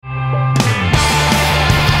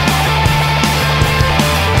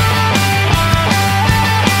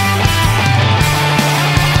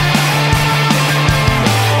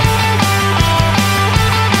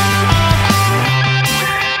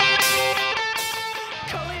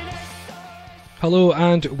Hello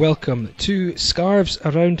and welcome to Scarves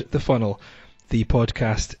Around the Funnel, the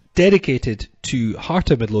podcast dedicated to Heart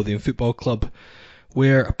of Midlothian Football Club,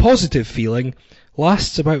 where a positive feeling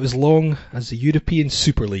lasts about as long as the European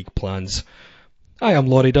Super League plans. I am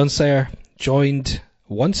Laurie Dunsire, joined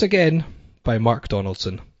once again by Mark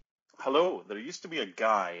Donaldson. Hello, there used to be a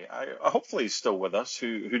guy, hopefully he's still with us,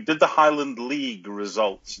 who did the Highland League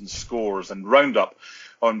results and scores and roundup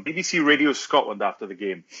on BBC Radio Scotland after the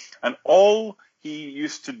game. And all he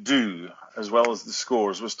used to do, as well as the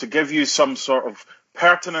scores, was to give you some sort of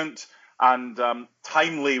pertinent and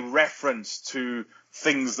timely reference to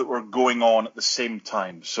things that were going on at the same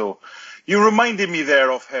time. So you reminded me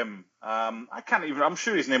there of him. I'm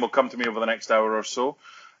sure his name will come to me over the next hour or so.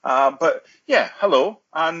 But yeah, hello.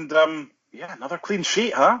 And another clean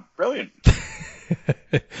sheet, huh? Brilliant.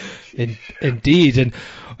 Indeed.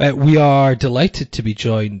 And we are delighted to be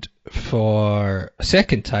joined for a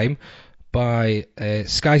second time by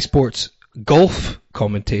Sky Sports golf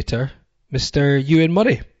commentator, Mr. Ewan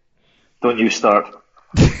Murray. Don't you start.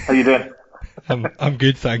 How you doing? I'm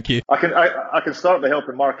good, thank you. I can start by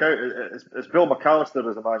helping Mark out. It's Bill McAllister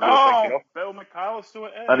as a man you're thinking of. Bill McAllister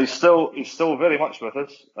it is. And he's still very much with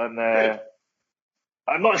us. And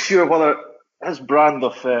I'm not sure whether his brand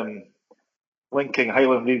of linking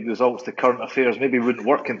Highland League results to current affairs maybe wouldn't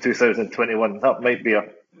work in 2021. That might be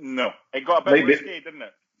No, it got a bit risky, didn't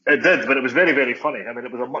it? It did, but it was very, very funny. I mean,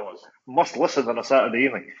 it was a must listen on a Saturday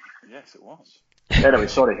evening. Yes, it was. Anyway,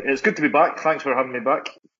 sorry. It's good to be back. Thanks for having me back.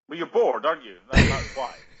 Well, you're bored, aren't you? That's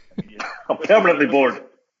why. I'm permanently bored.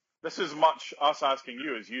 This is much us asking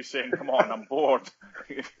you as you saying, come on, I'm bored.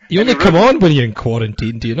 You only come on when you're in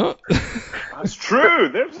quarantine, do you not? That's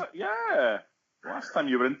true. Last time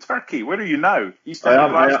you were in Turkey. Where are you now?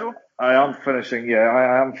 Glasgow? I am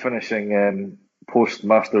finishing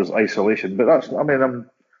post-Masters isolation. But I'm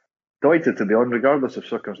delighted to be on, regardless of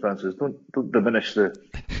circumstances. Don't diminish the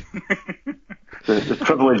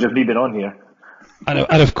privilege of me being on here. And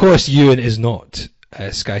of course, Ewan is not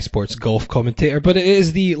a Sky Sports golf commentator, but it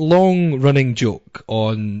is the long-running joke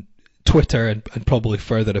on Twitter and probably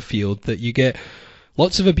further afield that you get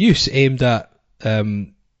lots of abuse aimed at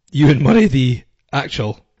Ewan Murray, the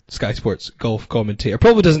actual Sky Sports golf commentator.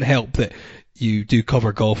 Probably doesn't help that you do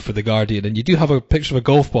cover golf for The Guardian, and you do have a picture of a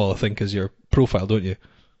golf ball, I think, as your profile, don't you?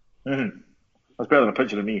 Mm-hmm. That's better than a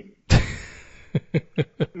picture of me.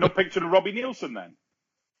 No picture of Robbie Nielsen, then?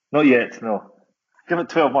 Not yet, no. Give it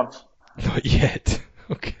 12 months. Not yet.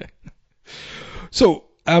 Okay. So,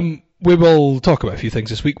 we will talk about a few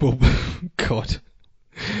things this week. We'll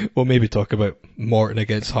maybe talk about Morton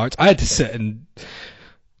against Hearts. I had to sit and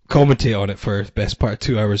commentate on it for the best part of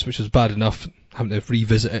 2 hours, which was bad enough, having to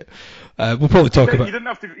revisit it. We'll probably talk about... You didn't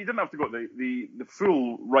have to go the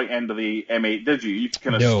full right end of the M8, did you? You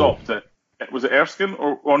kind of stopped at... Was it Erskine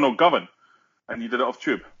or no, Govan? And you did it off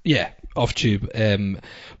tube? Yeah, off tube.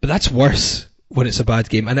 But that's worse when it's a bad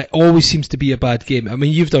game, and it always seems to be a bad game. I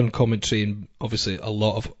mean, you've done commentary and obviously a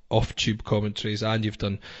lot of off-tube commentaries, and you've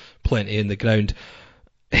done plenty in the ground.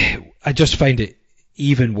 I just find it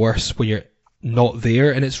even worse when you're not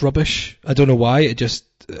there and it's rubbish. I don't know why. It just...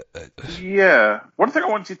 Yeah. One thing I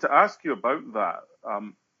wanted to ask you about that,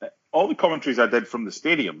 all the commentaries I did from the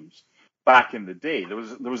stadiums back in the day, there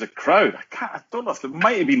was a crowd. I don't know if there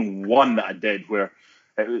might have been one that I did where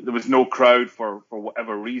there was no crowd for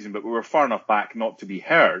whatever reason, but we were far enough back not to be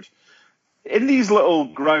heard. In these little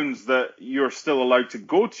grounds that you're still allowed to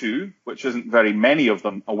go to, which isn't very many of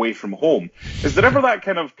them away from home, is there ever that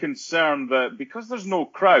kind of concern that because there's no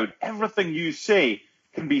crowd, everything you say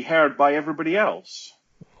can be heard by everybody else?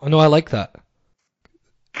 I know, I like that.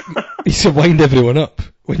 You should wind everyone up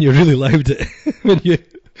when you're really loud.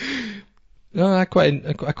 No, I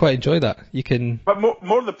quite enjoy that. You can, but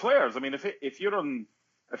more the players. I mean,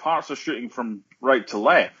 if Hearts are shooting from right to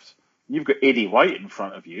left, you've got Eddie White in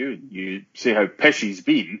front of you, and you say how pish he's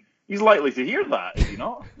been. He's likely to hear that, is he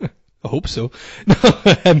not? I hope so.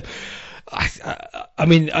 I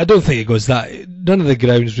mean, I don't think it goes that. None of the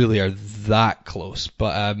grounds really are that close,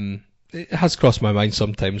 but it has crossed my mind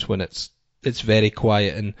sometimes when it's very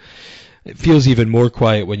quiet, and it feels even more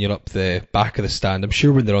quiet when you're up the back of the stand. I'm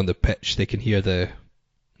sure when they're on the pitch, they can hear the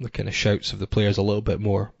kind of shouts of the players a little bit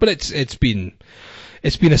more. But it's been a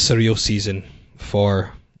surreal season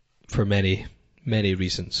for many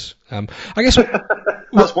reasons. I guess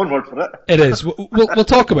that's one word for it. It is. We'll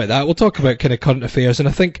talk about that. We'll talk about kind of current affairs, and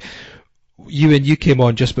I think you came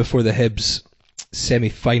on just before the Hibs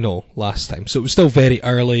semi-final last time, so it was still very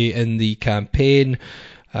early in the campaign.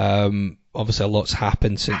 Obviously, a lot's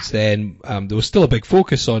happened since then. There was still a big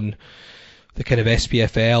focus on the kind of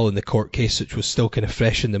SPFL and the court case, which was still kind of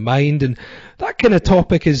fresh in the mind, and that kind of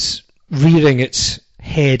topic is rearing its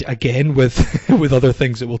head again with with other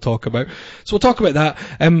things that we'll talk about. So we'll talk about that.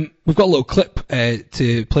 We've got a little clip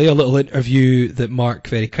to play, a little interview that Mark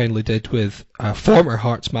very kindly did with former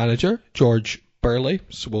Hearts manager George Burley.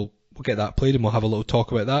 So we'll get that played and we'll have a little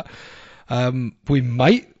talk about that. We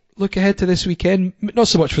might look ahead to this weekend, not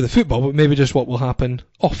so much for the football, but maybe just what will happen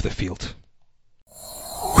off the field.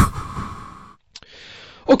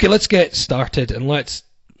 Okay, let's get started and let's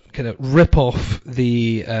kind of rip off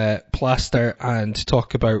the plaster and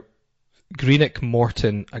talk about Greenock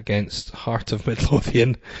Morton against Heart of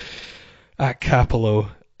Midlothian at Capello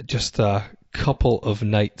just a couple of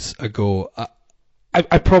nights ago. I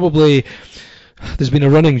probably, there's been a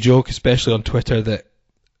running joke, especially on Twitter, that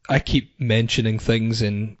I keep mentioning things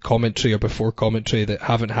in commentary or before commentary that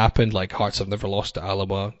haven't happened, like Hearts have never lost to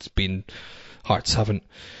Alloa. Hearts haven't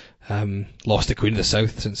lost to Queen of the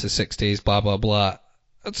South since the 60s, blah, blah, blah.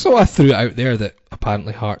 So I threw it out there that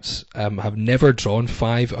apparently Hearts have never drawn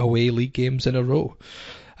 5 away league games in a row.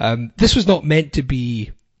 This was not meant to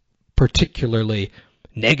be particularly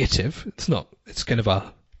negative. It's kind of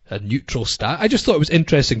a neutral stat. I just thought it was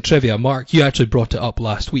interesting trivia. Mark, you actually brought it up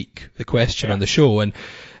last week, the question on the show,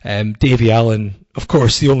 and Davy Allen, of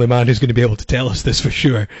course, the only man who's going to be able to tell us this for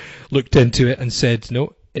sure, looked into it and said,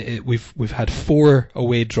 no, we've had 4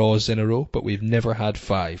 away draws in a row, but we've never had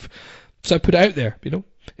 5. So I put it out there,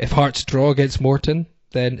 if Hearts draw against Morton,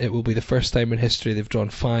 then it will be the first time in history they've drawn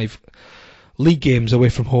 5 league games away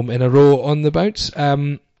from home in a row on the bounce,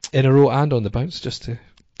 in a row and on the bounce, just to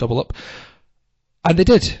double up. And they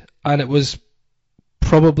did, and it was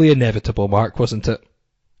probably inevitable, Mark, wasn't it?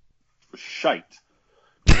 Shite.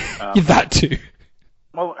 That too.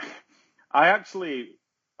 Well, I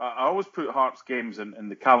always put Hearts games in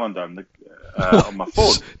the calendar on my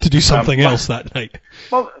phone. To do something else that night.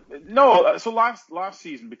 Well, no. So last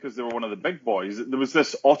season, because they were one of the big boys, there was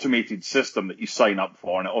this automated system that you sign up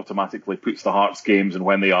for, and it automatically puts the Hearts games and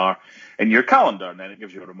when they are in your calendar, and then it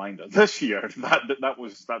gives you a reminder. This year,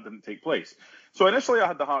 that didn't take place. So initially, I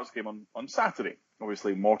had the Hearts game on Saturday.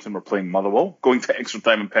 Obviously, Morton were playing Motherwell, going to extra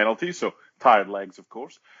time and penalties, so tired legs, of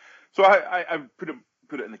course. So I put it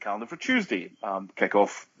in the calendar for Tuesday,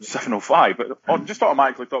 kick-off 7:05, but I just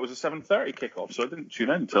automatically thought it was a 7:30 kick-off, so I didn't tune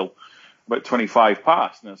in until about 25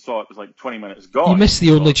 past, and I saw it was like 20 minutes gone. You missed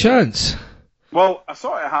the only chance. Well, I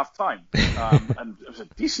saw it at half-time, and it was a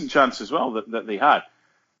decent chance as well that they had.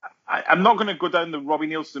 I'm not going to go down the Robbie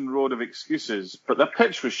Nielsen road of excuses, but the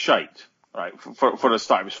pitch was shite, right, for a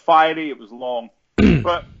start. It was fiery, it was long,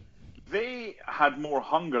 but they had more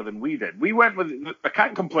hunger than we did. We went with, I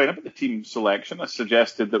can't complain about the team selection. I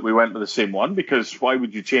suggested that we went with the same one, because why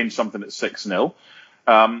would you change something at 6-0?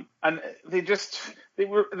 And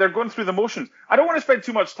they're going through the motions. I don't want to spend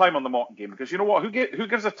too much time on the Morton game, because you know what? Who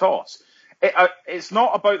gives a toss? It's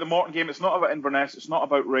not about the Morton game. It's not about Inverness. It's not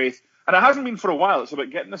about Wraith. And it hasn't been for a while. It's about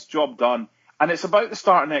getting this job done. And it's about the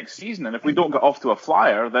start of next season. And if we don't get off to a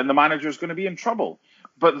flyer, then the manager's going to be in trouble.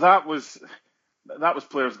 But that was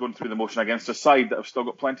players going through the motion against a side that have still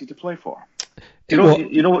got plenty to play for.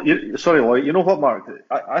 Sorry, Lloyd. You know what, Mark?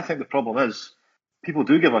 I think the problem is people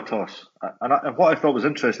do give a toss. And what I thought was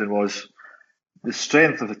interesting was the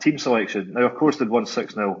strength of the team selection. Now, of course, they'd won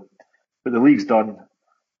 6-0, but the league's done.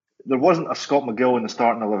 There wasn't a Scott McGill in the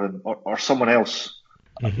starting 11 or someone else,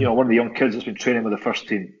 one of the young kids that's been training with the first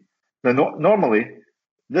team. Now, normally,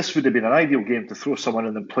 this would have been an ideal game to throw someone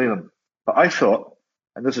in and play them. But I thought,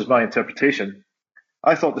 and this is my interpretation,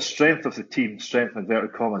 I thought the strength of the team, strength in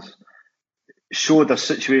inverted commas, showed a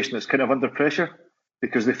situation that's kind of under pressure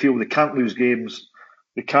because they feel they can't lose games.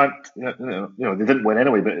 They can't, they didn't win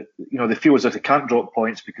anyway, but, they feel as if they can't drop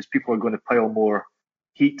points because people are going to pile more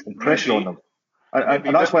heat and pressure on them.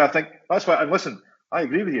 And that's why, and listen, I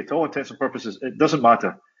agree with you to all intents and purposes. It doesn't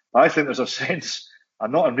matter. I think there's a sense, a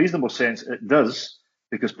not unreasonable sense, it does,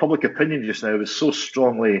 because public opinion just now is so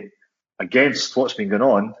strongly against what's been going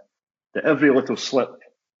on that every little slip,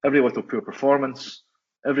 every little poor performance,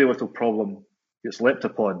 every little problem gets leapt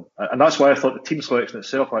upon. And that's why I thought the team selection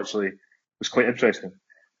itself actually was quite interesting.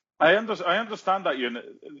 I understand that, Ewan.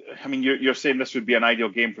 I mean, you're saying this would be an ideal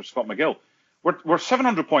game for Scott McGill. We're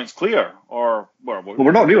 700 points clear, or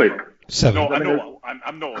we're not really. 7. No, I know.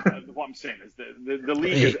 I'm not. What I'm saying is the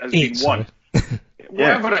league has been won.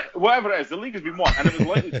 Whatever it is, the league has been won, and it was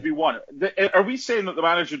likely to be won. Are we saying that the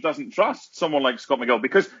manager doesn't trust someone like Scott McGill?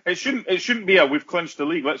 Because it shouldn't be we've clinched the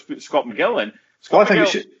league, let's put Scott McGill in. I think it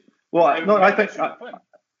should.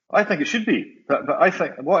 I think it should be. But I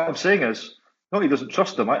think what I'm saying is, no, he doesn't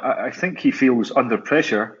trust them. I think he feels under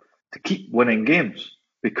pressure to keep winning games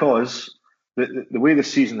because the way the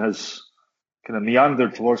season has kind of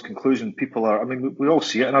meandered towards conclusion, people are, I mean, we all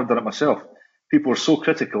see it, and I've done it myself. People are so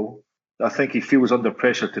critical that I think he feels under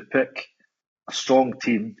pressure to pick a strong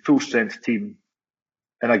team, full strength team,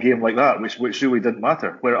 in a game like that, which really didn't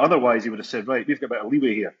matter. Where otherwise he would have said, right, we've got a bit of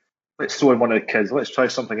leeway here. Let's throw in one of the kids. Let's try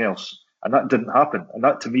something else. And that didn't happen. And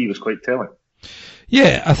that to me was quite telling.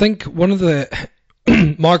 Yeah, I think one of the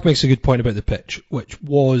Mark makes a good point about the pitch, which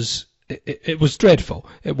was it was dreadful.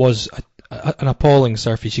 It was an appalling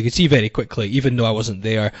surface. You could see very quickly, even though I wasn't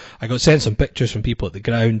there. I got sent some pictures from people at the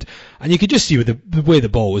ground, and you could just see with the way the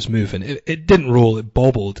ball was moving. It didn't roll. It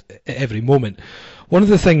bobbled at every moment. One of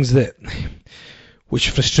the things which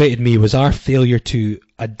frustrated me was our failure to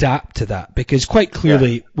adapt to that, because quite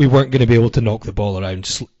clearly we weren't going to be able to knock the ball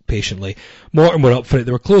around patiently. Morton were up for it,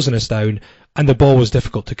 they were closing us down, and the ball was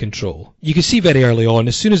difficult to control. You could see very early on,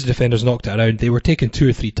 as soon as the defenders knocked it around, they were taking 2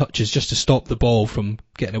 or 3 touches just to stop the ball from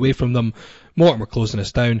getting away from them. Morton were closing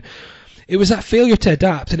us down. It was that failure to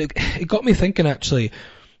adapt, and it got me thinking, actually,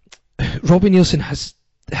 Robbie Neilson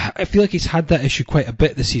I feel like he's had that issue quite a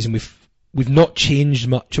bit this season. We've not changed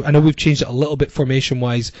much. I know we've changed it a little bit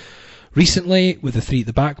formation-wise recently with the 3 at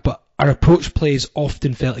the back, but our approach plays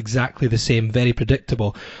often felt exactly the same, very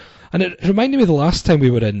predictable. And it reminded me of the last time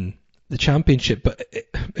we were in the Championship, but it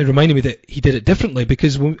reminded me that he did it differently,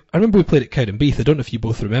 because I remember we played at Cowdenbeath. I don't know if you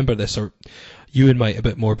both remember this, or Ewan might a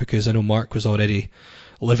bit more, because I know Mark was already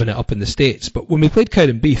living it up in the States. But when we played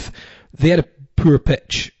Cowdenbeath, they had a poor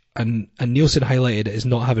pitch, and Neilson highlighted it as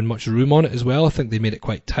not having much room on it as well. I think they made it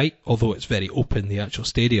quite tight, although it's very open, the actual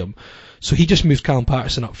stadium. So he just moved Callum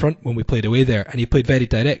Patterson up front when we played away there, and he played very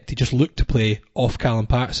direct. He just looked to play off Callum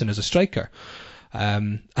Patterson as a striker.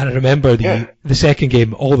 And I remember the second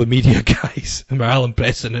game, all the media guys, and Alan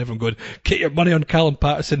Preston and everyone going, get your money on Callum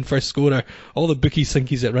Patterson, first scorer. All the bookies think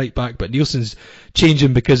he's at right back, but Neilson's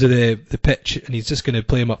changing because of the pitch, and he's just going to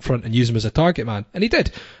play him up front and use him as a target man. And he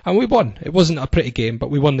did. And we won. It wasn't a pretty game, but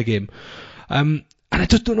we won the game. And I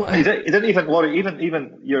just don't know. He didn't even, Laurie,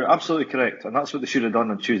 even, you're absolutely correct, and that's what they should have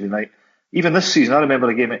done on Tuesday night. Even this season, I remember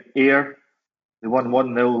the game at Ayr. They won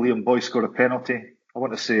 1-0, Liam Boyce scored a penalty. I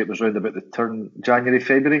want to say it was round about the turn January,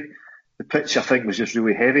 February. The pitch, I think, was just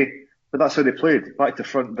really heavy, but that's how they played, back to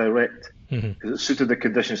front, direct, because it suited the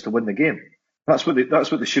conditions to win the game. That's what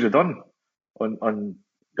they should have done. On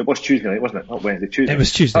it was Tuesday night, wasn't it? Not Wednesday, Tuesday. It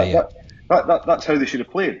was Tuesday. That's how they should have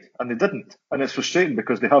played, and they didn't. And it's frustrating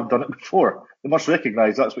because they have done it before. They must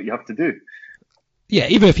recognise that's what you have to do. Yeah,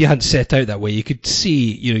 even if you hadn't set out that way, you could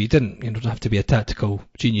see. You don't have to be a tactical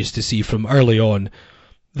genius to see from early on.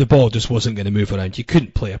 The ball just wasn't going to move around. You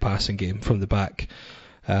couldn't play a passing game from the back.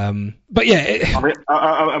 But yeah.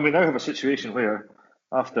 I mean, now have a situation where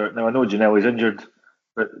now I know Janelli's injured,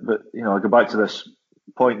 but I go back to this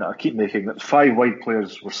point that I keep making, that 5 wide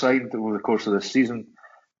players were signed over the course of this season,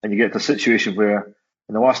 and you get to a situation where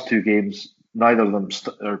in the last 2 games, neither of them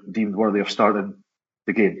are deemed worthy of starting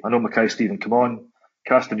the game. I know Mackay-Stephen come on,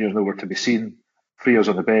 Castanier's nowhere to be seen, Freer's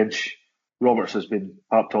on the bench, Roberts has been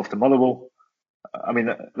papped off to Motherwell. I mean,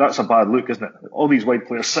 that's a bad look, isn't it? All these wide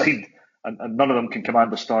players signed, and none of them can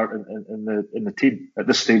command a start in the team at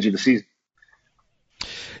this stage of the season.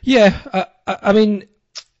 Yeah, I mean,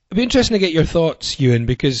 it'd be interesting to get your thoughts, Ewan,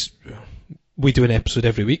 because we do an episode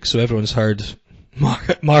every week, so everyone's heard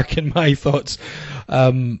Mark and my thoughts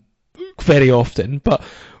very often. But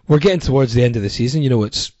we're getting towards the end of the season.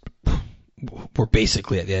 We're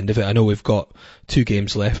basically at the end of it. I know we've got 2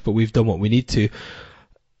 games left, but we've done what we need to.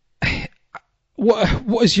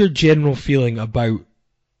 What is your general feeling about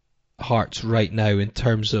Hearts right now in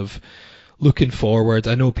terms of looking forward?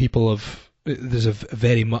 I know there's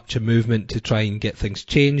very much a movement to try and get things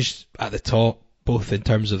changed at the top, both in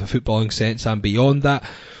terms of a footballing sense and beyond that.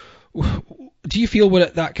 Do you feel we're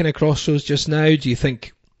at that kind of crossroads just now? Do you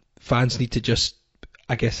think fans need to just,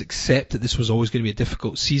 I guess, accept that this was always going to be a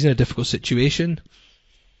difficult season, a difficult situation?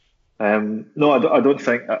 No, I don't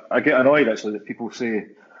think. I get annoyed actually that people say,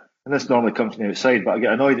 and this normally comes from the outside, but I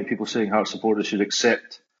get annoyed that people saying Hearts supporters should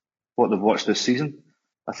accept what they've watched this season.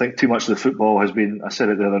 I think too much of the football has been, I said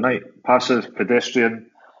it the other night, passive,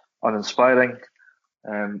 pedestrian, uninspiring.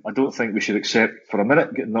 I don't think we should accept for a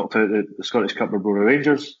minute getting knocked out of the Scottish Cup by Brora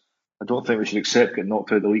Rangers. I don't think we should accept getting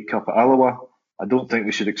knocked out of the League Cup at Alloa. I don't think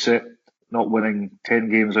we should accept not winning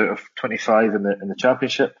 10 games out of 25 in the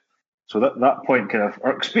Championship. So that point kind of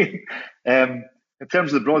irks me. In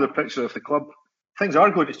terms of the broader picture of the club, things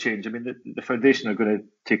are going to change. I mean, the foundation are going to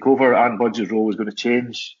take over. Anne Budge's role is going to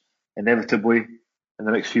change inevitably in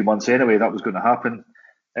the next few months anyway. That was going to happen.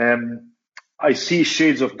 I see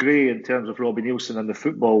shades of grey in terms of Robbie Neilson and the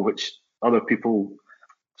football, which other people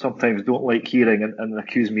sometimes don't like hearing and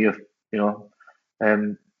accuse me of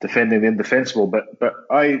defending the indefensible. But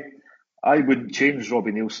I wouldn't change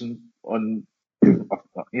Robbie Neilson on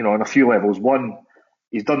on a few levels. One,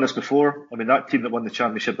 he's done this before. I mean, that team that won the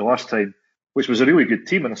championship the last time, which was a really good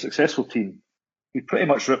team and a successful team, he pretty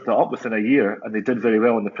much ripped it up within a year, and they did very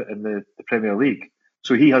well in the Premier League.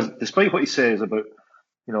 So he has, despite what he says about,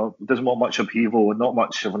 doesn't want much upheaval and not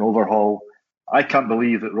much of an overhaul, I can't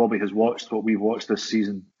believe that Robbie has watched what we've watched this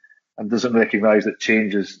season and doesn't recognise that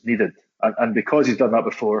change is needed. And because he's done that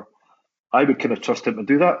before, I would kind of trust him to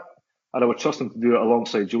do that. And I would trust him to do it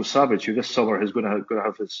alongside Joe Savage, who this summer is going to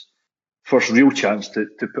have his first real chance to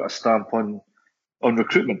put a stamp on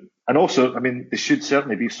recruitment. And also, I mean, they should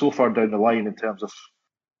certainly be so far down the line in terms of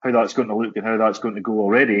how that's going to look and how that's going to go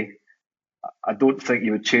already. I don't think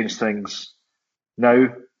you would change things now.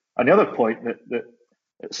 And the other point that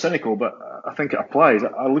it's cynical, but I think it applies.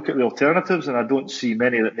 I look at the alternatives and I don't see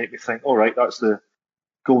many that make me think, all right, that's the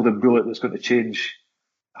golden bullet that's going to change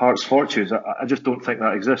Hearts' fortunes. I just don't think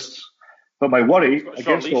that exists. But my worry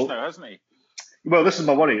against all, now, hasn't he? Well, this is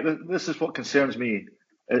my worry. This is what concerns me.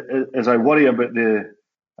 Is I worry about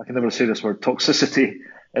I can never say this word, toxicity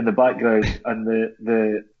in the background and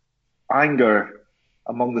the anger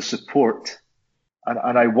among the support,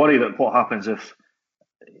 and I worry that what happens if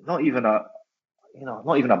not even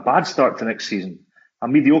a bad start to next season, a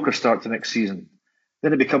mediocre start to next season,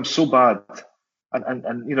 then it becomes so bad,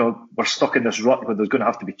 and we're stuck in this rut where there's going to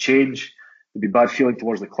have to be change. There'd be bad feeling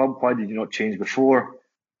towards the club. Why did you not change before?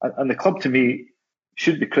 And the club, to me,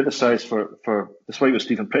 should be criticised for despite what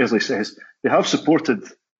Stephen Presley says, they have supported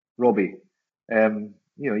Robbie.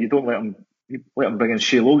 You don't let him bring in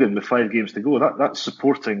Shea Logan with 5 games to go. That's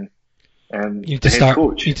supporting you need the to head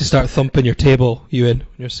coach. You need to start thumping your table, Ewan, when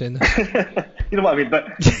you're saying that. You know what I mean?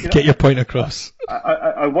 But get your point across.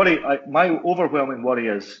 I worry. My overwhelming worry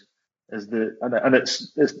is and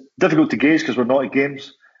it's difficult to gauge because we're not at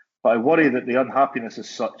games. But I worry that the unhappiness is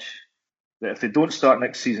such that if they don't start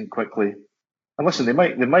next season quickly, and listen, they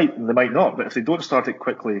might not, but if they don't start it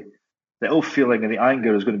quickly, the ill feeling and the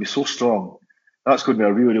anger is going to be so strong. That's going to be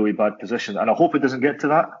a really, really bad position. And I hope it doesn't get to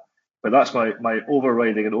that. But that's my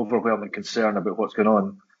overriding and overwhelming concern about what's going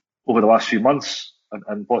on over the last few months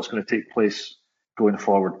and what's going to take place going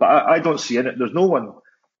forward. But I don't see in it. There's no one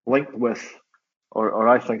linked with or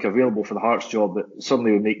I think available for the Hearts job that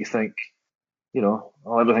suddenly would make you think,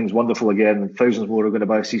 everything's wonderful again and thousands more are going to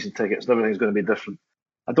buy season tickets and everything's going to be different.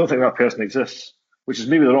 I don't think that person exists, which is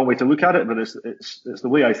maybe the wrong way to look at it, but it's the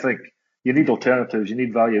way I think. You need alternatives. You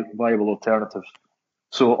need viable alternatives.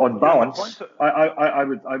 So on balance, I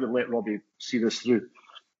would let Robbie see this through.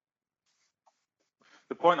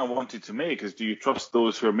 The point I wanted to make is, do you trust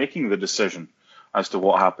those who are making the decision as to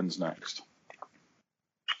what happens next?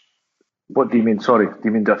 What do you mean? Sorry, do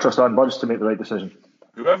you mean do I trust Anne Budge to make the right decision?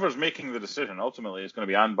 Whoever's making the decision, ultimately, is going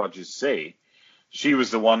to be Anne Budge's say. She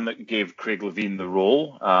was the one that gave Craig Levein the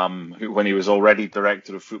role when he was already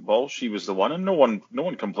director of football. She was the one, and no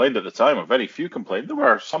one complained at the time, or very few complained. There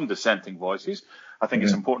were some dissenting voices. I think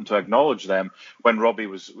it's important to acknowledge them when Robbie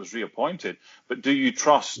was reappointed. But do you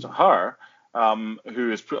trust her, who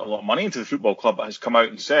has put a lot of money into the football club, but has come out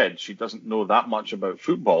and said she doesn't know that much about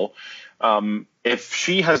football? If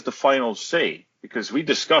she has the final say, because we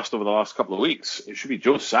discussed over the last couple of weeks, it should be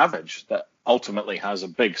Joe Savage that ultimately has a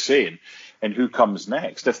big say in who comes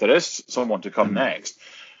next, if there is someone to come next.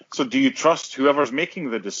 So do you trust whoever's making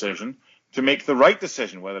the decision to make the right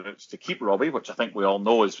decision, whether it's to keep Robbie, which I think we all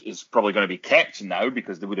know is probably going to be kept now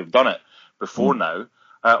because they would have done it before now,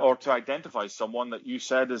 or to identify someone that you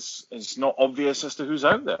said is not obvious as to who's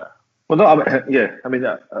out there? Well, no, I mean,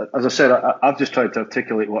 as I said, I've just tried to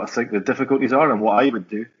articulate what I think the difficulties are and what I would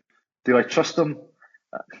do. Do I trust them?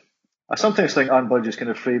 I sometimes think Anne Budge is kind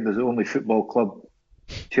of framed as the only football club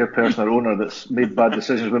chairperson or owner that's made bad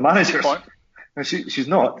decisions with managers. And she's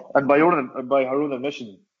not. And by her own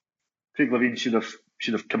admission, Craig Levein should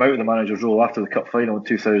have come out of the manager's role after the cup final in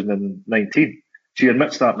 2019. She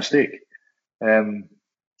admits that mistake. And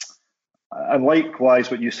likewise,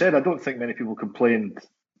 what you said, I don't think many people complained,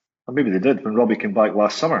 or maybe they did, when Robbie came back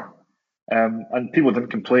last summer. And people didn't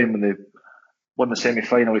complain when they won the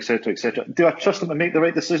semi-final, etc., etc. Do I trust them to make the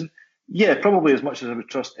right decision? Yeah, probably as much as I would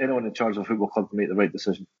trust anyone in charge of a football club to make the right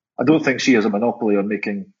decision. I don't think she has a monopoly on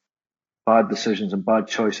making bad decisions and bad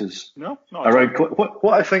choices. No, around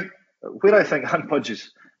what I think, where I think Anne Budge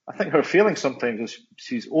is, I think her failing sometimes is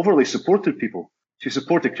she's overly supported people. She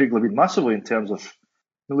supported Craig Levein massively in terms of,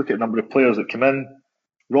 you look at the number of players that come in.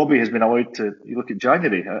 Robbie has been allowed to, you look at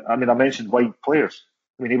January. I mean, I mentioned wide players.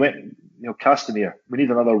 I mean, he went, Castamere. We need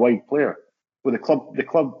another wide player. Well, the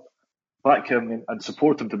club back him and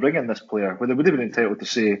support him to bring in this player, where they would have been entitled to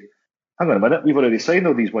say, hang on a minute, we've already signed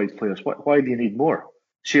all these wide players. Why do you need more?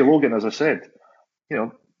 Shea Logan, as I said,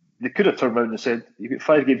 they could have turned around and said, you've got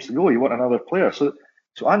 5 games to go, you want another player. So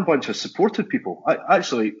Anne Bunch has supported people,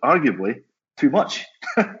 actually, arguably, too much.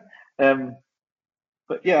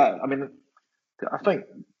 But yeah, I mean, I think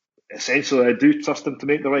essentially I do trust him to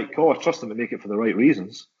make the right call. I trust him to make it for the right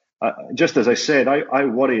reasons. Just as I said, I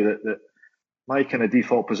worry that my kind of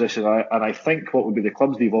default position, and I think what would be the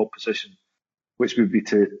club's default position, which would be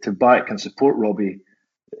to back and support Robbie,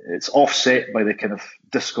 it's offset by the kind of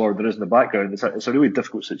discord there is in the background. It's a really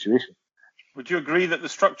difficult situation. Would you agree that the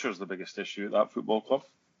structure is the biggest issue at that football club?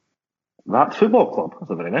 That football club?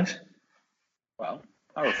 That's very nice. Well,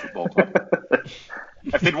 our football club.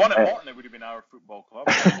 If they'd won at Morton, it would have been our football club.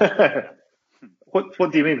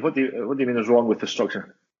 What do you mean? What do you mean is wrong with the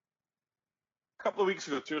structure? A couple of weeks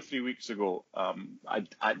ago, 2 or 3 weeks ago,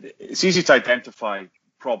 it's easy to identify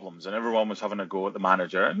problems, and everyone was having a go at the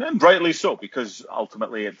manager, and rightly so, because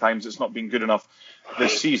ultimately at times it's not been good enough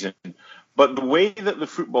this season. But the way that the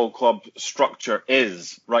football club structure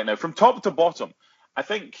is right now, from top to bottom, I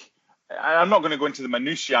think, I'm not going to go into the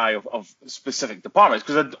minutiae of specific departments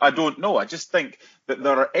because I don't know. I just think that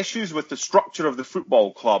there are issues with the structure of the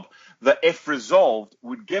football club that, if resolved,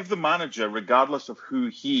 would give the manager, regardless of who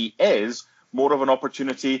he is, more of an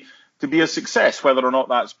opportunity to be a success, whether or not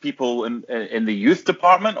that's people in the youth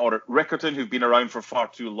department or at Riccarton who've been around for far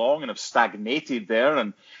too long and have stagnated there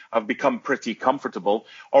and have become pretty comfortable,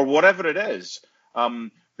 or whatever it is.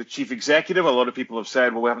 The chief executive, a lot of people have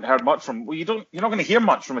said, well, we haven't heard much from. Well, you're not going to hear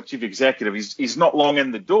much from a chief executive. He's not long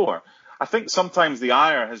in the door. I think sometimes the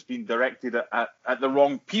ire has been directed at the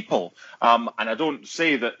wrong people, and I don't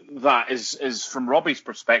say that is from Robbie's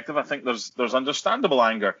perspective. I think there's understandable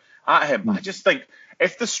anger at him. I just think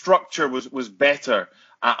if the structure was better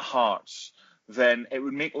at Hearts, then it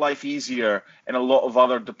would make life easier in a lot of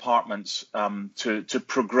other departments to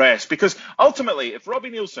progress. Because ultimately, if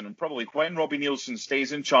Robbie Neilson, and probably when Robbie Neilson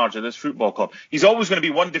stays in charge of this football club, he's always going to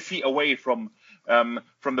be one defeat away from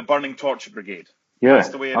the Burning Torch Brigade. Yeah, that's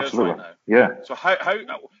the way it absolutely. is right now. Yeah. So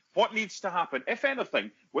what needs to happen, if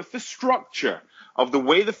anything, with the structure of the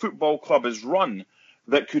way the football club is run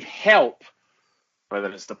that could help,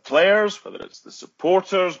 whether it's the players, whether it's the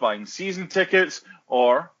supporters buying season tickets,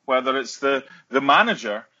 or whether it's the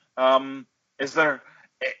manager, is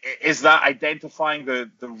that identifying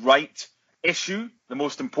the right issue, the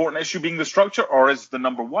most important issue being the structure, or is the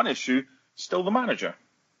number one issue still the manager?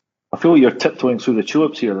 I feel you're tiptoeing through the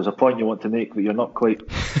tulips here. There's a point you want to make, but you're not quite.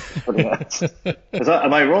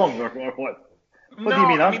 Am I wrong, or what? What do you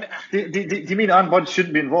mean? I mean, do you mean Anne Budge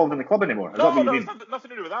shouldn't be involved in the club anymore? It's nothing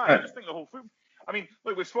to do with that. I just think the whole football. I mean,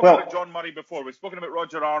 look, we've spoken about John Murray before. We've spoken about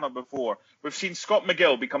Roger Arnott before. We've seen Scott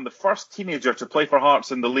McGill become the first teenager to play for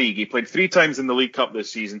Hearts in the league. He played 3 times in the League Cup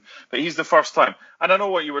this season, but he's the first time. And I know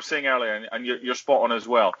what you were saying earlier, and you're spot on as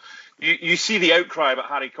well. You see the outcry about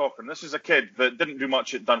Harry Cochrane. This is a kid that didn't do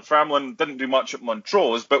much at Dunfermline, didn't do much at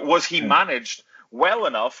Montrose, but was he managed well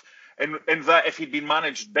enough in that if he'd been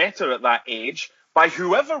managed better at that age, by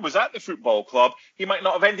whoever was at the football club, he might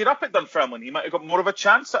not have ended up at Dunfermline. He might have got more of a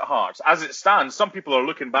chance at Hearts. As it stands, some people are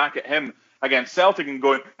looking back at him against Celtic and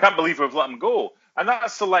going, can't believe we've let him go. And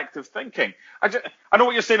that's selective thinking. I know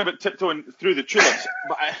what you're saying about tiptoeing through the tulips,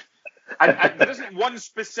 but there isn't one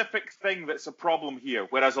specific thing that's a problem here,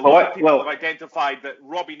 whereas a lot of people have identified that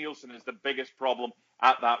Robbie Neilson is the biggest problem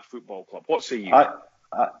at that football club. What say you?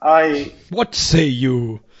 What say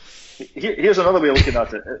you? Here's another way of looking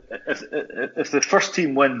at it. If the first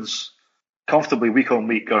team wins comfortably week on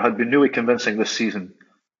week, or had been newly convincing this season,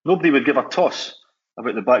 nobody would give a toss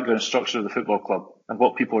about the background structure of the football club and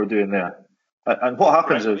what people are doing there. And what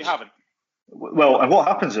happens and what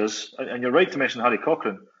happens is, and you're right to mention Harry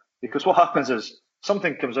Cochrane, because what happens is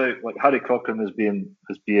something comes out like Harry Cochrane is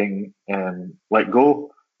being let go.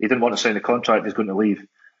 He didn't want to sign the contract. He's going to leave,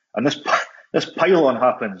 and this pile-on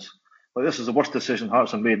happens. Like, this is the worst decision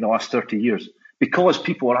Hearts have made in the last 30 years because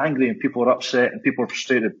people are angry and people are upset and people are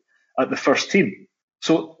frustrated at the first team.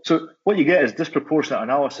 So what you get is disproportionate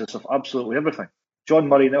analysis of absolutely everything. John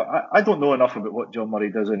Murray, now I don't know enough about what John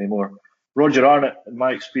Murray does anymore. Roger Arnott, in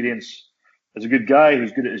my experience, is a good guy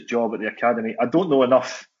who's good at his job at the academy. I don't know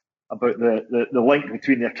enough about the link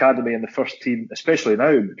between the academy and the first team, especially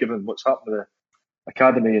now, given what's happened with the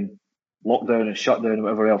academy and lockdown and shutdown and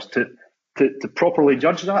whatever else, to properly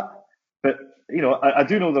judge that. But, I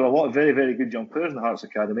do know there are a lot of very, very good young players in the Hearts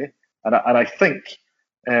Academy. And I think,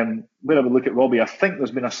 when I would look at Robbie, I think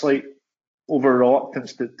there's been a slight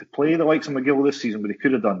over-reluctance to play the likes of McGill this season, but he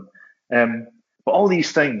could have done. But all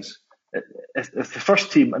these things, if the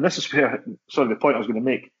first team, and this is where, the point I was going to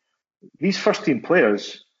make, these first team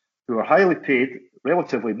players who are highly paid,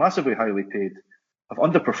 relatively massively highly paid, have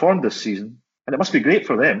underperformed this season, and it must be great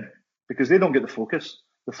for them because they don't get the focus.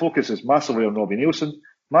 The focus is massively on Robbie Neilson,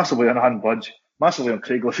 massively on Anne Budge, massively on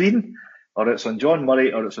Craig Levein, or it's on John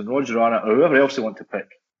Murray, or it's on Roger Arnott, or whoever else they want to pick.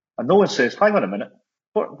 And no one says, hang on a minute,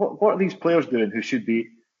 what are these players doing who should be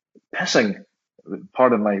pissing,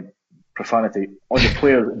 pardon my profanity, on the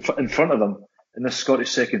players in front of them in this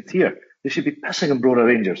Scottish second tier? They should be pissing on Brora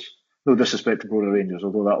Rangers. No disrespect to Brora Rangers,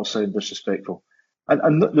 although that'll sound disrespectful.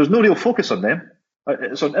 And there's no real focus on them.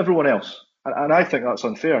 It's on everyone else. And I think that's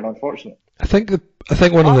unfair and unfortunate. I think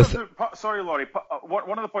one of the sorry, Laurie.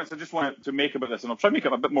 One of the points I just wanted to make about this, and I'll try and make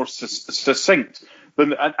it a bit more succinct.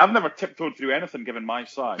 I've never tiptoed through anything given my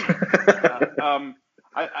side.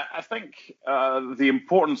 I think the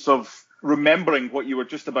importance of remembering what you were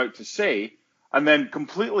just about to say, and then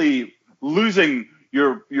completely losing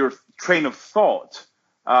your train of thought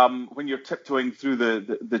when you're tiptoeing through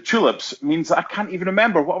the tulips means that I can't even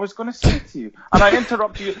remember what I was going to say to you, and I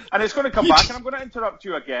interrupt you, and it's going to come back, and I'm going to interrupt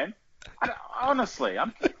you again. And honestly,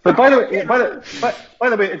 But by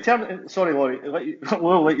the way, in terms, sorry, Laurie,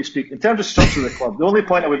 we'll let you speak. In terms of structure of the club, the only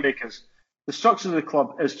point I would make is the structure of the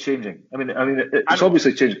club is changing. I mean, it's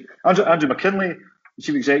obviously changing. Andrew McKinley, the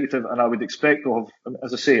chief executive, and I would expect will have,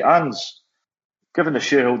 as I say, Anne's, given the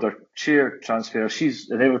shareholder share transfer, she's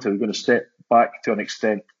inevitably going to step back to an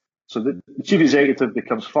extent. So the chief executive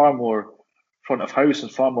becomes far more front of house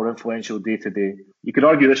and far more influential day to day. You could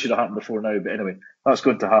argue this should have happened before now, but anyway, that's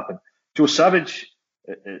going to happen. Joe Savage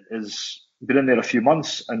has been in there a few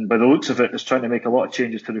months, and by the looks of it, is trying to make a lot of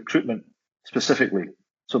changes to recruitment specifically.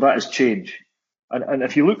 So that is change. And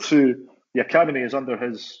if you look through, the academy is under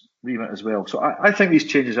his remit as well. So I think these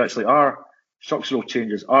changes actually are structural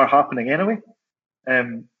changes, are happening anyway.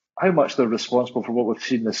 How much they're responsible for what we've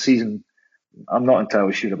seen this season, I'm not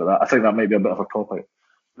entirely sure about that. I think that might be a bit of a cop-out.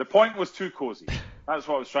 The point was too cosy. That's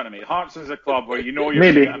what I was trying to make. Hearts is a club where you know you're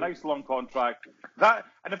going to get a nice long contract.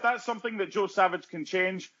 And if that's something that Joe Savage can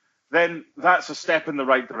change, then that's a step in the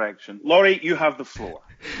right direction. Laurie, you have the floor.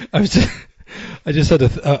 I just had a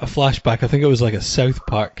flashback. I think it was like a South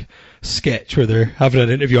Park sketch where they're having an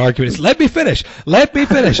interview argument. It's, let me finish.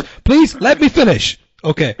 Please, let me finish.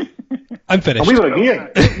 Okay, I'm finished. And we were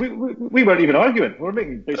agreeing. We weren't even arguing. We were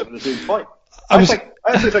making basically the same point. I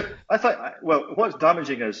think, well, what's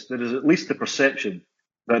damaging is there is at least the perception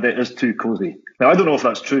that it is too cosy. Now, I don't know if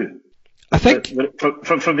that's true. I think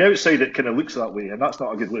from the outside it kind of looks that way, and that's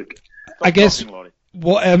not a good look. I guess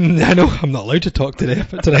what I know I'm not allowed to talk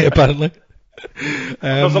tonight apparently.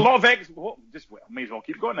 There's a lot of may as well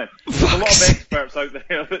keep going then. There's a lot of experts out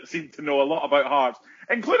there that seem to know a lot about Hearts,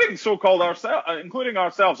 including including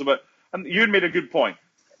ourselves. And you made a good point.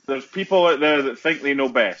 There's people out there that think they know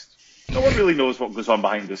best. No one really knows what goes on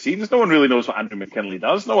behind the scenes. No one really knows what Andrew McKinley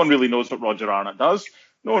does. No one really knows what Roger Arnott does.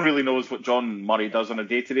 No one really knows what John Murray does on a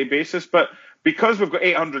day-to-day basis. But because we've got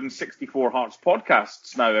 864 Hearts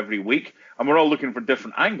podcasts now every week, and we're all looking for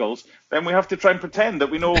different angles, then we have to try and pretend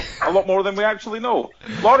that we know a lot more than we actually know.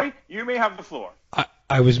 Laurie, you may have the floor.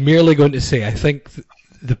 I was merely going to say, I think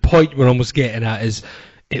the point we're almost getting at is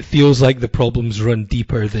it feels like the problems run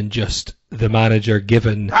deeper than just the manager,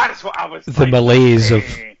 given the malaise of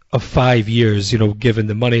 5 years, given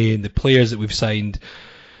the money and the players that we've signed.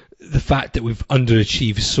 The fact that we've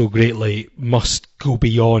underachieved so greatly must go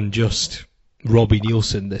beyond just Robbie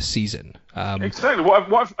Neilson this season. Exactly. What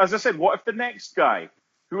if the next guy,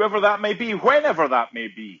 whoever that may be, whenever that may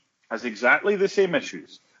be, has exactly the same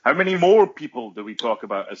issues? How many more people do we talk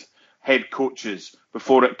about as head coaches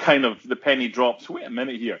before it kind of the penny drops? Wait a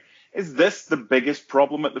minute here. Is this the biggest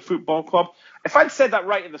problem at the football club? If I'd said that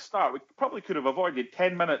right at the start, we probably could have avoided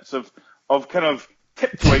 10 minutes of kind of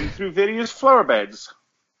tiptoeing through various flower beds.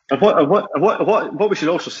 And what we should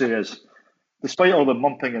also say is, despite all the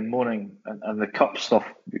mumping and moaning and the cup stuff,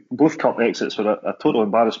 both cup exits were a total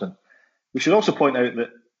embarrassment. We should also point out that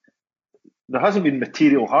there hasn't been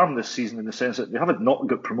material harm this season in the sense that they haven't not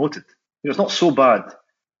got promoted. It's not so bad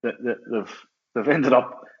that they've ended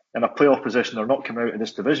up in a playoff position or not come out of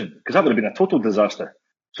this division, because that would have been a total disaster.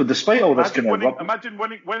 So despite all this imagine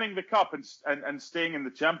winning the cup and staying in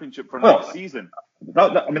the championship for next season.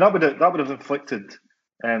 That would have inflicted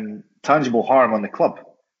tangible harm on the club.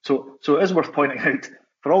 So it is worth pointing out,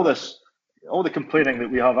 for all the complaining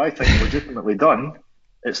that we have, I think, legitimately done,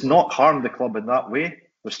 it's not harmed the club in that way.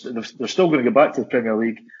 They're still going to go back to the Premier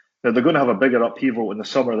League. They're going to have a bigger upheaval in the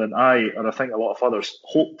summer than I think a lot of others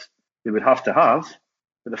hoped they would have to have.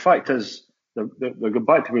 But the fact is, they're going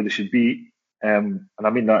back to where they should be, and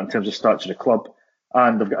I mean that in terms of stature of the club.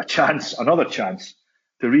 And they've got another chance,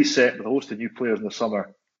 to reset with a host of new players in the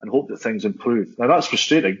summer and hope that things improve. Now that's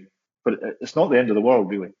frustrating, but it's not the end of the world,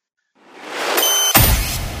 really.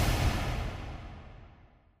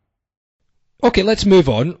 Okay, let's move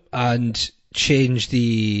on and change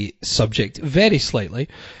the subject very slightly,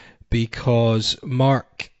 because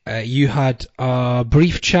Mark, you had a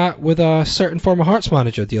brief chat with a certain former Hearts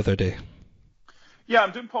manager the other day. Yeah,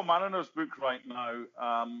 I'm doing Paul Marriner's book right now.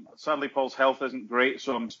 Sadly, Paul's health isn't great,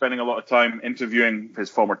 so I'm spending a lot of time interviewing his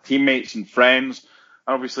former teammates and friends.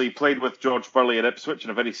 And obviously, he played with George Burley at Ipswich,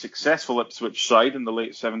 and a very successful Ipswich side in the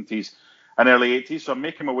late 70s and early 80s. So I'm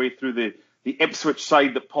making my way through the Ipswich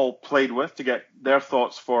side that Paul played with to get their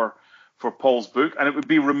thoughts for Paul's book. And it would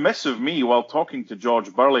be remiss of me, while talking to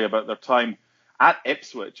George Burley about their time at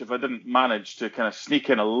Ipswich, if I didn't manage to kind of sneak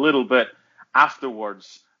in a little bit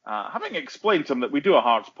afterwards, having explained to him that we do a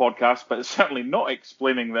Hearts podcast, but it's certainly not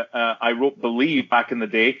explaining that I wrote Believe back in the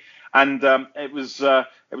day. And it was a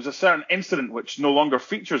certain incident which no longer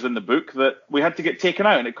features in the book that we had to get taken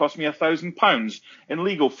out, and it cost me £1,000 in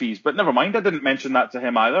legal fees. But never mind, I didn't mention that to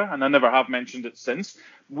him either, and I never have mentioned it since.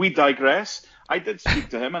 We digress. I did speak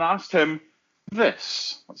to him and asked him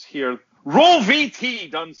this. Let's hear. Roll VT,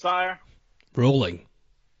 Dunsire. Rolling.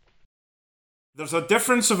 There's a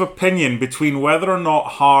difference of opinion between whether or not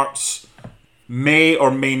Hearts may or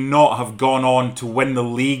may not have gone on to win the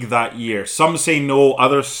league that year. Some say no,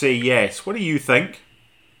 others say yes. What do you think?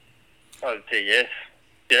 I would say yes.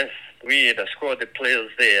 Yes, we had a squad of players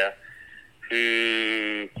there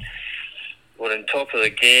who were on top of the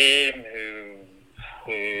game,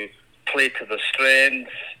 who played to their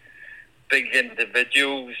strengths, big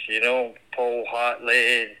individuals, Paul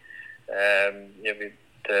Hartley, a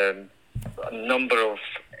number of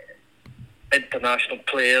international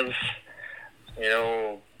players.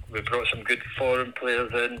 We brought some good foreign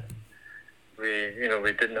players in.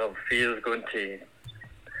 We didn't have fears going to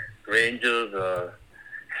Rangers or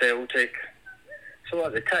Celtic. So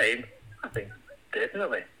at the time, I think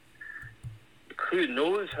definitely. Who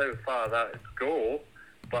knows how far that would go,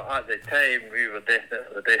 but at the time we were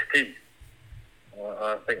definitely the best team.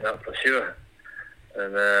 I think that for sure.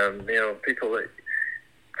 And people like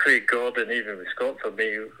Craig Gordon, even with Scott, for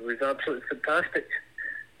me, was absolutely fantastic.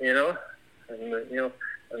 And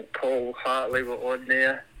Paul Hartley were on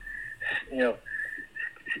there.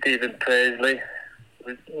 Stephen Presley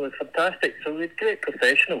was fantastic. So we had great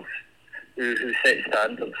professionals who set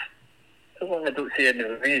standards. So I don't see any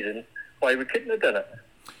reason why we couldn't have done it.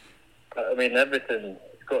 But, I mean, everything's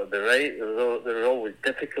got to be right. There were always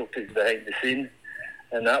difficulties behind the scenes,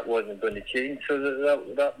 and that wasn't going to change. So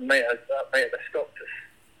that might have stopped us.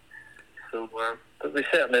 So, but we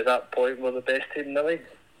certainly at that point were the best team in the league.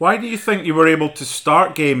 Why do you think you were able to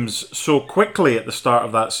start games so quickly at the start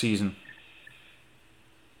of that season?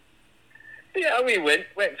 Yeah, we went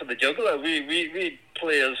for the juggler. We had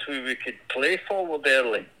players who we could play forward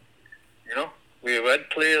early. We had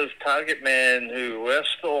players, target men, who were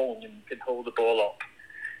strong and could hold the ball up.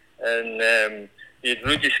 And you had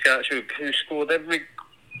Rudy Scatchuk, who scored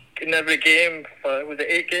in every game. Was it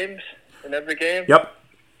 8 games in every game? Yep.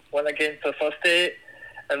 Won a game for the first 8.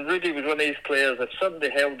 And Rudy was one of these players, if somebody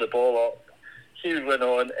held the ball up, he would run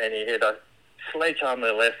on and he had a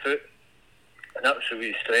sledgehammer left foot. And that was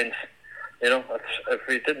his strength. If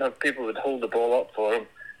we didn't have people who would hold the ball up for him,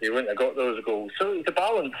 he wouldn't have got those goals. So it's a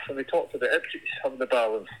balance, and we talked about Ipswich having the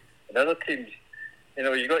balance. And other teams,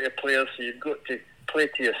 you got your players, so you've got to play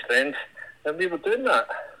to your strengths. And we were doing that.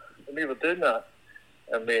 And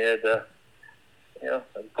we had a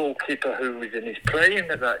goalkeeper who was in his prime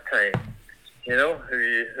at that time, who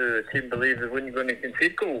the team believed they weren't going to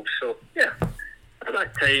concede goals. So, yeah, at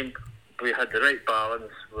that time, we had the right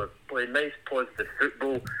balance. We were playing nice, positive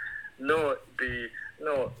football, not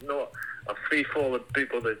a free fall of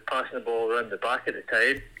people that passing the ball around the back at the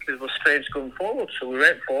time, because there were strengths going forward. So we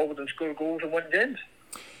went forward and scored goals and won games.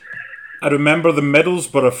 I remember the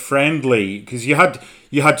Middlesbrough friendly, because you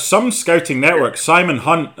had some scouting networks. Simon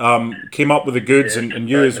Hunt came up with the goods, and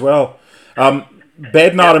you as well.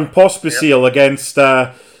 Bednar and Pospisil against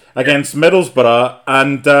Middlesbrough,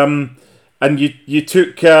 and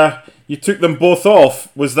you took them both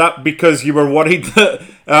off. Was that because you were worried that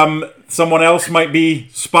someone else might be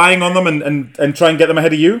spying on them and try and get them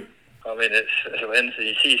ahead of you? I mean, it's when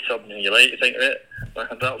you see something you like, you think,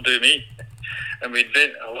 that'll do me. And we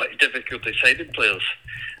invent a lot of difficulty-sided players.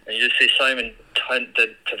 And you say Simon Hunt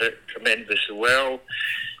did tremendously well.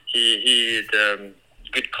 He had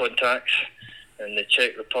good contacts in the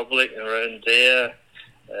Czech Republic and around there.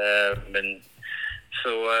 And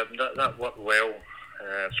so that worked well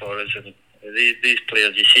for us. And these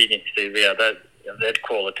players you see need to stay there. They had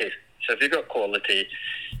quality. So if you've got quality,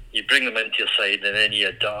 you bring them into your side and then you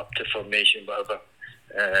adapt to formation, whatever.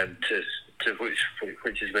 to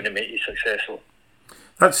which is going to make you successful.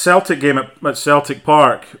 That Celtic game at Celtic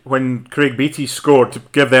Park, when Craig Beattie scored to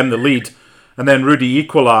give them the lead, and then Rudy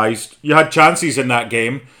equalised, you had chances in that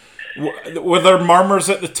game. Were there murmurs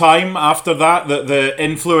at the time after that the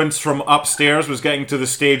influence from upstairs was getting to the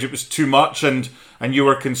stage it was too much, and you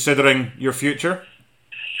were considering your future?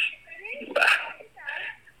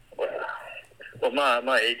 Well,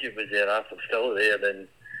 my agent was there. I was still there. Then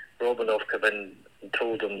Robinov came in and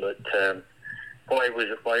told him that why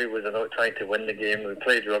was I not trying to win the game? We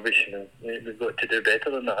played rubbish, and we've got to do better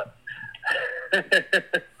than that.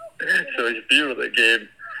 So as you view the game,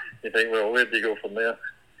 you think, well, where do you go from there?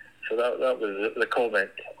 So that was the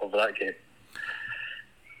comment of that game.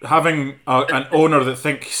 Having an owner that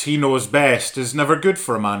thinks he knows best is never good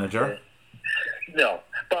for a manager. No,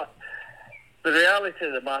 but the reality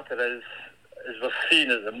of the matter is, as we're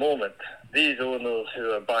seeing at the moment, these owners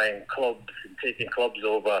who are buying clubs and taking clubs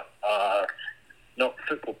over are not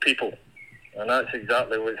football people. And that's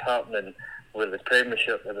exactly what's happening with the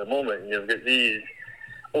Premiership at the moment. You've got these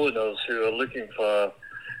owners who are looking for,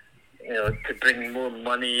 to bring more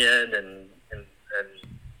money in and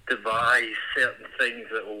devise certain things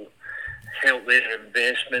that will help their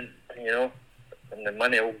investment, and the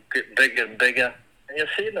money will get bigger and bigger. And you're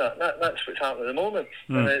seeing that. That's what's happening at the moment.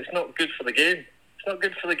 And it's not good for the game. It's not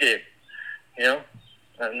good for the game,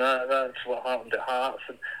 And that's what happened at Hearts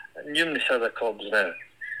and numerous other clubs now.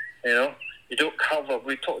 You don't have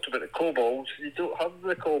we talked about the Coballs. You don't have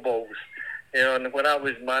the Coballs. And when I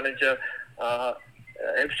was manager,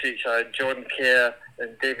 Ipswich, I had John Kerr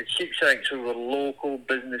and David Sheepshanks, who were local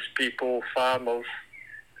business people, farmers,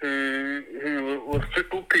 who were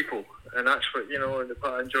football people, and that's what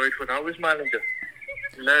I enjoyed when I was manager.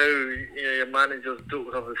 Now, your managers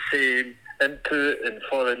don't have the same input and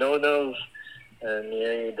foreign owners, and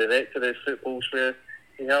your director of footballs where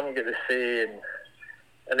you haven't got the say,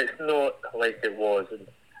 and it's not like it was, and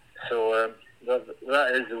so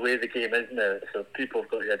that is the way the game is now. So people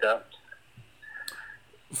have got to adapt.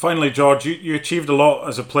 Finally, George, you achieved a lot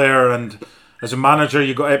as a player, and as a manager,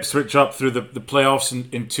 you got Ipswich up through the playoffs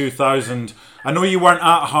in 2000. I know you weren't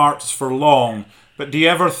at Hearts for long, but do you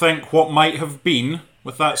ever think what might have been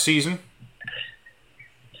with that season?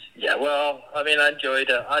 Yeah, well, I enjoyed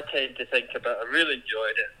it. I tend to think about it. I really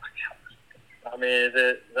enjoyed it.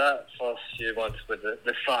 That first few months with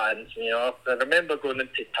the fans, I remember going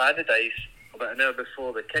into Tannadice about an hour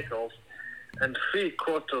before the kick-off, and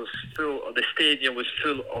 3/4 full of the stadium was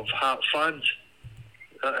full of Hearts fans.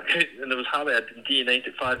 And there was hardly a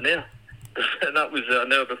D90 fan there. And that was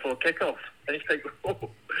an hour before kick-off. And you think,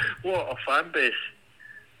 oh, what a fan base.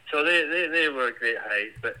 So they were a great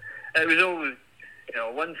height. But it was always,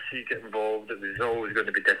 once you get involved, it was always going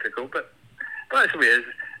to be difficult. But that's the way it is.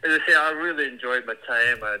 As I say, I really enjoyed my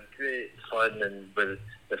time. I had great fun and with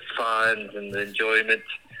the fans and the enjoyment.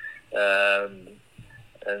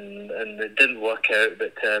 And it didn't work out,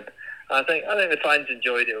 but I think the fans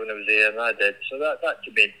enjoyed it when I was there, and I did. So that's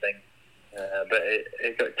the main thing. But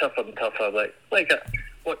it got tougher and tougher, like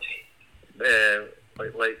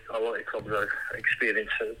a lot of clubs are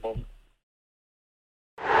experiencing at the moment.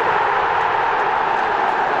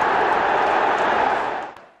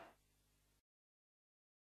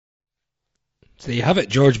 So there you have it,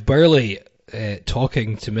 George Burley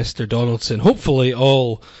talking to Mr. Donaldson. Hopefully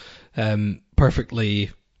all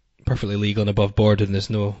perfectly legal and above board, and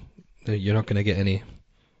you're not going to get any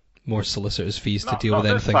more solicitors' fees to deal with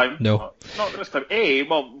anything. No, not this time.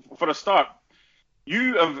 Well, for a start,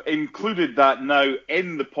 you have included that now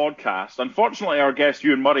in the podcast. Unfortunately, our guest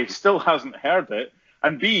Ewan Murray still hasn't heard it,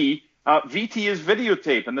 and B, VT is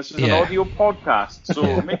videotape, and this is an audio podcast.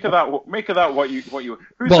 So make of that what you.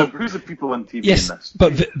 Who's the people on TV yes, in this?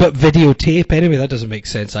 but videotape anyway. That doesn't make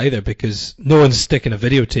sense either, because no one's sticking a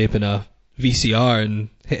videotape in a VCR and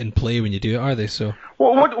hitting play when you do it, are they? So.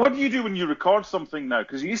 Well, what do you do when you record something now?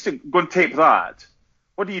 Because you used to go and tape that.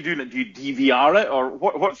 What do you do? Do you DVR it, or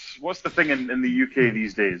what's the thing in the UK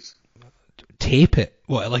these days? Tape it?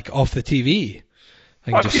 What, like off the TV?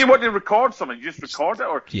 If you want to record something, you just record it,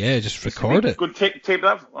 or just record it. Go tape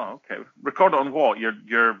that. Oh, okay. Record it on what? Your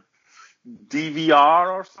DVR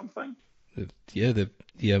or something? The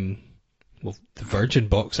Virgin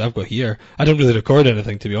box I've got here. I don't really record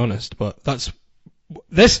anything, to be honest, but that's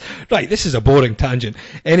this. Right, this is a boring tangent.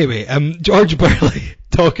 Anyway, George Burley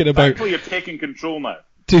talking about. Thankfully, you're taking control now.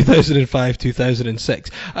 2005,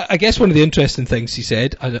 2006. I guess one of the interesting things he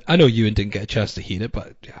said, I know Ewan didn't get a chance to hear it,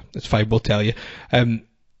 but yeah, it's fine, we'll tell you.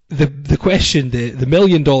 The question, the $1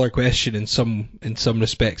 million question in some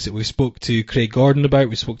respects that we spoke to Craig Gordon about,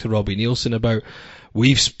 we spoke to Robbie Nielsen about,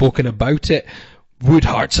 we've spoken about it. would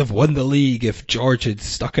Hearts have won the league if George had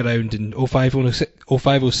stuck around in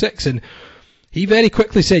 05-06? And he very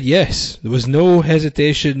quickly said yes. There was no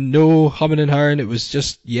hesitation, no humming and hawing. It was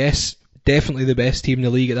just yes, definitely the best team in the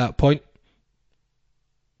league at that point.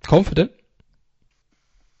 Confident.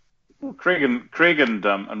 Well, Craig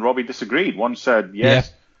and Robbie disagreed. One said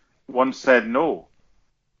yes, one said no.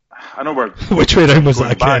 I know we're... Which way round was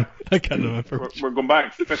that again? I can't remember. We're going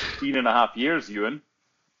back 15 and a half years, Ewan.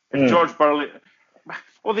 If George Burley...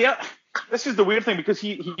 Well, this is the weird thing, because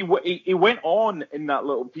he went on in that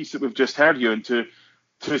little piece that we've just heard, Ewan, to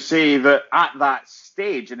say that at that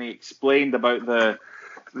stage, and he explained about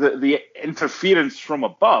the interference from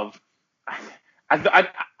above.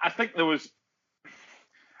 I think there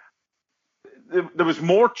was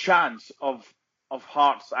more chance of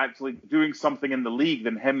Hearts actually doing something in the league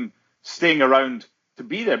than him staying around to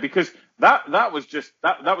be there, because that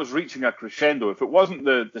was reaching a crescendo. If it wasn't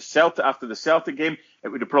the Celtic after the Celtic game, it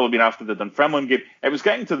would have probably been after the Dunfermline game. It was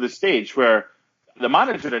getting to the stage where the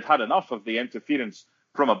manager had had enough of the interference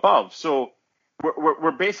from above. So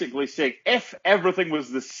we're basically saying, if everything was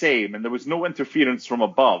the same and there was no interference from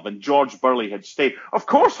above and George Burley had stayed, of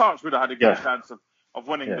course Hearts would have had a good chance of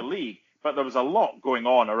winning the league. But there was a lot going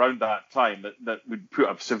on around that time that would put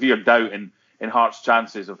a severe doubt in Hearts'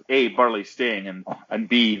 chances of A, Burley staying, and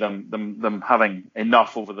B, them having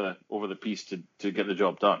enough over the piece to get the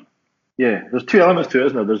job done. Yeah, there's two elements to it,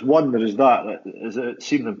 isn't there? There's one, there is that it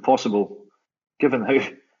seemed impossible, given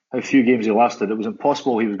how few games he lasted. It was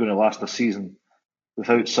impossible he was going to last a season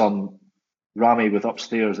without some Rami with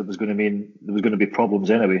upstairs. That was going to mean there was going to be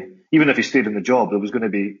problems anyway. Even if he stayed in the job, there was going to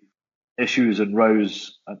be issues and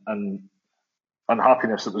rows and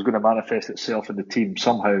unhappiness that was going to manifest itself in the team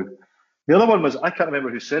somehow. The other one was, I can't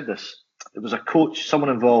remember who said this. It was a coach,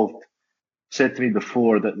 someone involved, said to me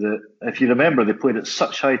before that if you remember, they played at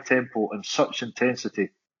such high tempo and such intensity.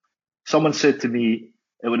 Someone said to me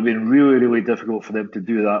it would have been really, really difficult for them to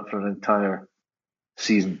do that for an entire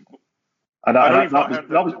season. And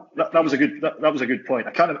that was a good point.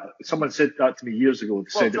 Someone said that to me years ago.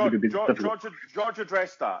 Said it would have been difficult. George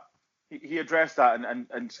addressed that. He addressed that,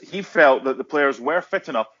 and he felt that the players were fit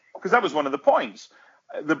enough, because that was one of the points.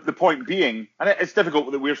 The point being, and it's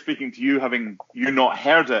difficult that we're speaking to you, having you not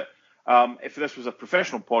heard it. If this was a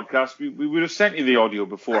professional podcast, we would have sent you the audio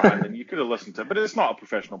beforehand and you could have listened to it, but it's not a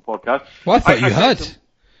professional podcast. Well, I thought you had.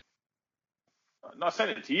 I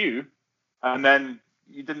sent it to you, and then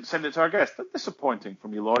you didn't send it to our guest. That's disappointing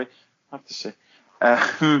from you, Laurie, I have to say.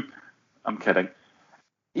 I'm kidding.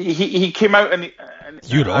 He came out and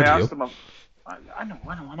I asked him, I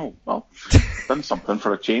know. Well, done something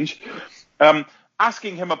for a change.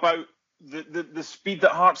 Asking him about the speed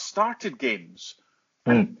that Hearts started games.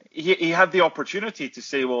 And he had the opportunity to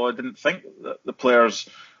say, well, I didn't think that the players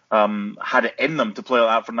had it in them to play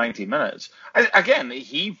like that for 90 minutes. Again,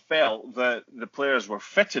 he felt that the players were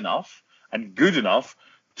fit enough and good enough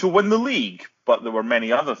to win the league, but there were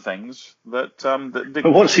many other things that didn't.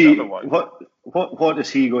 But what's he? What is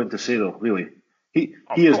he going to say though? Really, he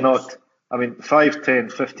is not. I mean, 5, 10,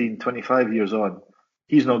 15, 25 years on,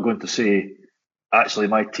 he's not going to say, actually,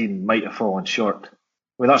 my team might have fallen short.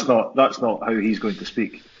 I mean, that's not how he's going to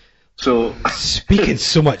speak. So speaking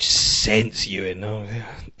so much sense, Ewan.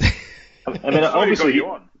 I mean, obviously,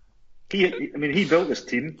 he built this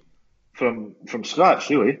team from scratch,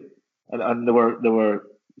 really, and they were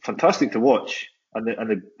fantastic to watch, and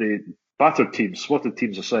the battered teams, swatted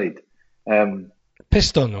teams aside,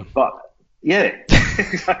 pissed on them. But yeah,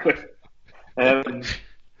 exactly. I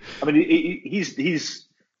mean, he's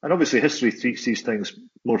and obviously history treats these things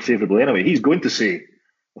more favourably anyway. He's going to say,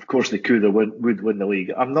 of course, they would win the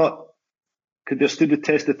league. Could they have stood the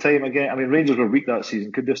test of time again? I mean, Rangers were weak that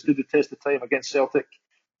season. Could they have stood the test of time against Celtic?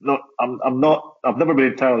 No, I'm not. I've never been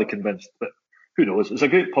entirely convinced, but who knows? It's a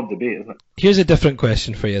great pub debate, isn't it? Here's a different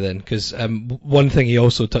question for you then, because one thing he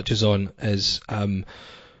also touches on is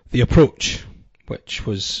the approach, which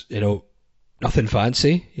was, nothing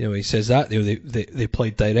fancy. He says that they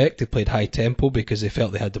played direct, they played high tempo because they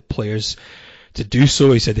felt they had the players to do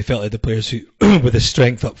so. He said they felt they had the players who, with the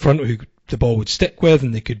strength up front, who the ball would stick with,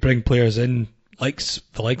 and they could bring players in, the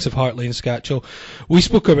likes of Hartley and Scatchell. We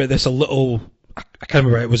spoke about this a little. I can't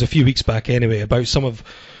remember. It was a few weeks back anyway. About some of.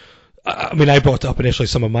 I mean, I brought up initially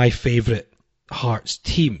some of my favourite Hearts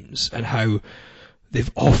teams and how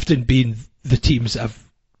they've often been the teams that have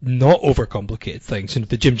not overcomplicated things.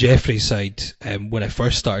 The Jim Jeffries side, when I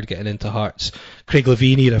first started getting into Hearts, Craig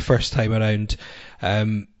Levein era first time around,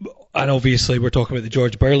 and obviously we're talking about the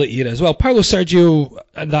George Burley era as well. Paulo Sergio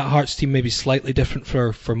and that Hearts team may be slightly different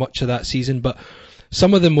for much of that season, but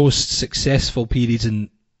some of the most successful periods in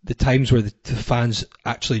the times where the fans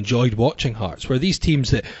actually enjoyed watching Hearts, where these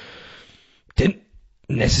teams that didn't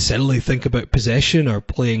necessarily think about possession or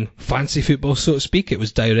playing fancy football, so to speak. It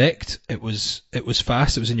was direct, it was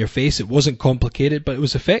fast, it was in your face, it wasn't complicated, but it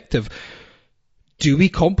was effective. Do we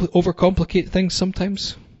overcomplicate things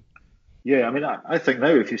sometimes? Yeah, I mean, I think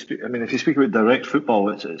now if you speak about direct football,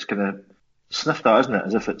 it's kind of sniffed at, isn't it?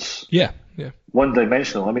 As if it's one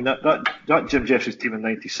dimensional. I mean, that Jim Jeffries team in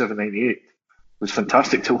 97, 98 was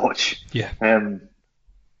fantastic to watch. Yeah.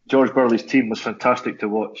 George Burley's team was fantastic to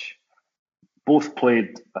watch. Both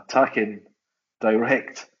played attacking,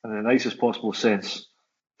 direct, in the nicest possible sense,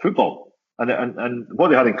 football. And what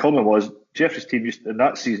they had in common was Jeffries' team in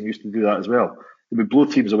that season used to do that as well. They would blow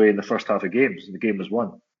teams away in the first half of games, and the game was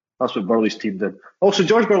won. That's what Burley's team did. Also,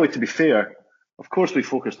 George Burley, to be fair, of course we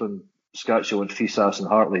focused on Scatchell and Fisas and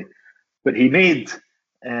Hartley, but he made,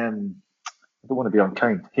 I don't want to be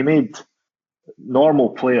unkind, he made normal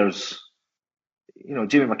players,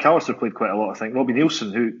 Jamie McAllister played quite a lot, I think. Robbie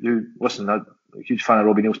Nielsen, who listen, I'm a huge fan of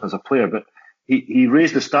Robbie Nielsen as a player, but he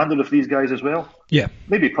raised the standard of these guys as well. Yeah.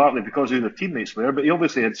 Maybe partly because of who their teammates were, but he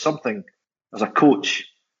obviously had something as a coach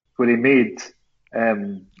where he made...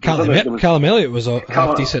 Callum Elliott was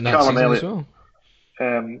half decent that season as well.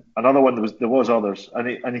 Another one, there was others.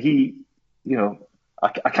 And he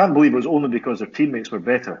I can't believe it was only because their teammates were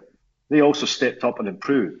better. They also stepped up and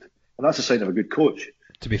improved. And that's a sign of a good coach.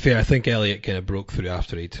 To be fair, I think Elliott kind of broke through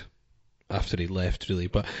after he'd left, really.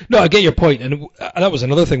 But no, I get your point, and that was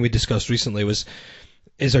another thing we discussed recently. Was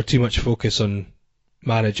is there too much focus on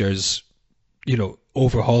managers,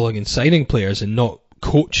 overhauling and signing players, and not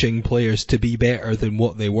coaching players to be better than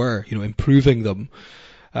what they were, improving them?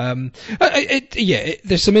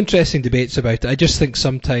 There's some interesting debates about it. I just think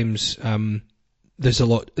sometimes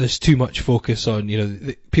there's too much focus on,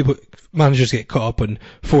 managers get caught up on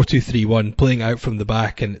 4-2-3-1, playing out from the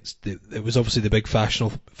back, and it was obviously the big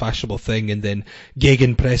fashionable thing, and then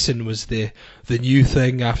gegenpressing was the new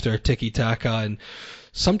thing after tiki-taka, and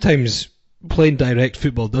sometimes playing direct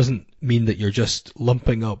football doesn't mean that you're just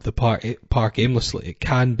lumping up the park aimlessly. It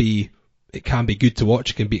can be good to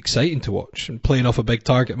watch, it can be exciting to watch, and playing off a big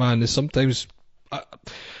target man is sometimes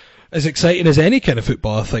as exciting as any kind of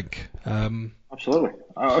football, I think. Absolutely.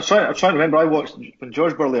 I was trying to remember. I watched when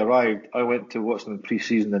George Burley arrived. I went to watch them in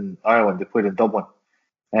pre-season in Ireland. They played in Dublin,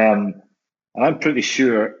 and I'm pretty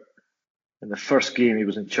sure in the first game he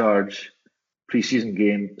was in charge, pre-season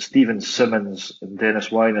game, Stephen Simmons and Dennis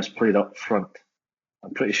Wyness played up front.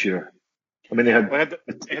 I'm pretty sure. I mean, he had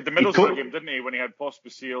the Middlesbrough game, didn't he? When he had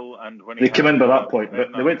Pospisil and when they came in by that point,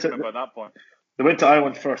 but they went to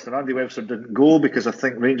Ireland first, and Andy Webster didn't go because I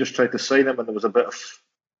think Rangers tried to sign him, and there was a bit of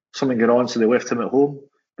something going on, so they left him at home.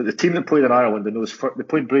 But the team that played in Ireland, they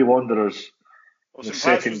played Bray Wanderers in the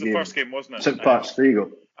second game. The first game, wasn't it? St. Pat's, there you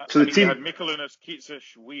go. So the team had Mikulinas,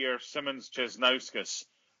 Kietzich, Weir, Simmons, Chesnauskas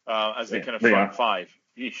as the kind of front five.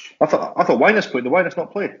 Yeesh. I thought Wyness played. Did Wyness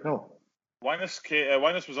not play? No.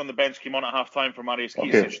 Wyness was on the bench, came on at half time for Marius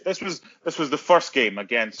Kietzich. This was the first game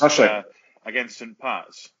against St.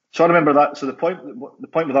 Pat's. So I remember that. So the point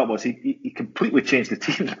with that was he completely changed the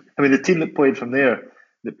team. I mean, the team that played from there,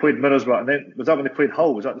 that played Middlesbrough, and then was that when they played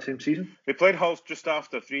Hull? Was that the same season? They played Hull just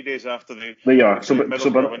after, 3 days after they are. When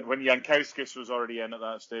Jankowskis was already in at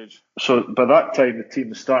that stage. So by that time, the team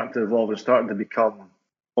was starting to evolve and starting to become,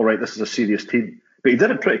 all right, this is a serious team. But he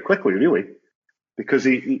did it pretty quickly, really, because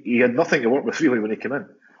he had nothing to work with really when he came in.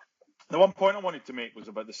 The one point I wanted to make was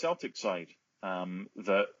about the Celtic side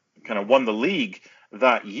that kind of won the league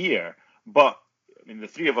that year, but I mean, the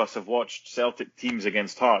three of us have watched Celtic teams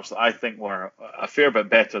against Hearts that I think were a fair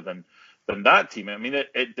bit better than that team. I mean,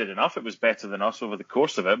 it did enough. It was better than us over the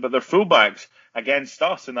course of it. But their fullbacks against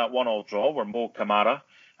us in that 1-1 draw were Mo Kamara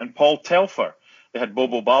and Paul Telfer. They had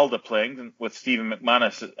Bobo Balda playing with Stephen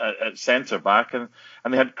McManus at centre back, and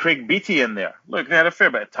they had Craig Beattie in there. Look, they had a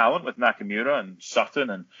fair bit of talent with Nakamura and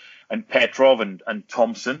Sutton and Petrov and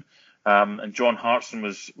Thompson, and John Hartson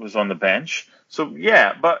was on the bench. So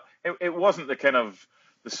yeah, but it wasn't the kind of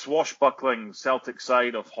the swashbuckling Celtic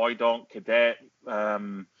side of Hoydonk, Cadet,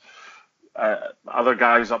 other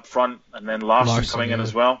guys up front, and then Larsson coming in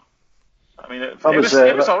as well. I mean, it was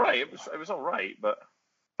all right. It was all right, but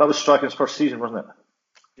that was Strachan's first season, wasn't it?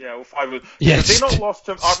 Yeah, well, 5 was. Yes. They not lost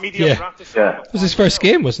to Armedia Bratislava. Yeah. It was his first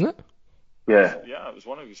game, wasn't it? Yeah. Yeah, it was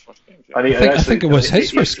one of his first games. Yeah. I think it was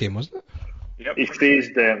his first game, wasn't it? Yep.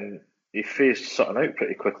 He phased Sutton out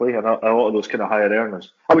pretty quickly, and a lot of those kind of higher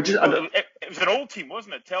earners. It was an old team,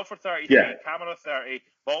 wasn't it? Telfer 33, yeah. Kamara 30,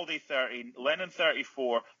 Baldy 30, Lennon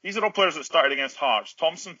 34. These are all players that started against Hearts.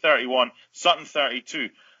 Thompson 31, Sutton 32.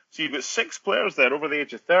 So you've got 6 players there over the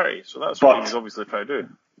age of 30. So that's what he's obviously trying to do.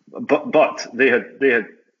 but they had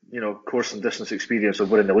course and distance experience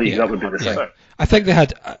of winning the league. That would be the thing. I think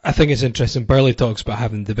it's interesting. Burley talks about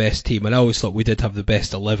having the best team, and I always thought we did have the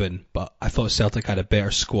best 11, but I thought Celtic had a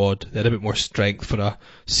better squad. They had a bit more strength for a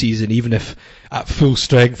season, even if at full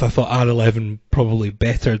strength I thought our 11 probably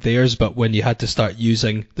bettered theirs, but when you had to start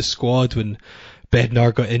using the squad when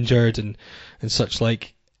Bednar got injured and such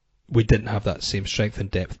like, we didn't have that same strength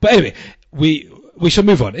and depth. But anyway, we shall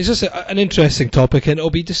move on. It's just an interesting topic, and it'll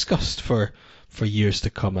be discussed for years to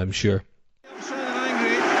come, I'm sure.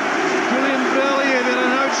 Julian Bellier did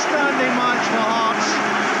an outstanding match for Hearts,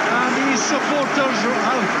 and these supporters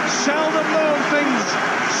have seldom known things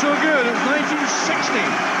so good. It's 1960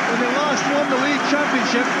 when they last won the league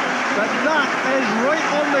championship, but that is right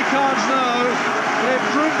on the cards now. They've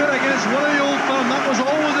proved it against one of the old firm. That was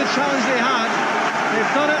always the challenge they had.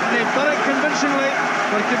 They've done it, and they've done it convincingly.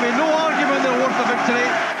 There can be no argument they're worth the victory.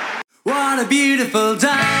 What a beautiful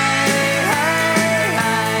day!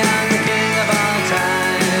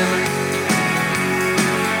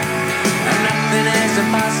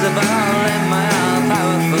 Impossible in my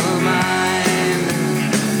all-powerful mind.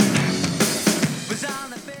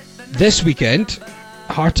 This weekend,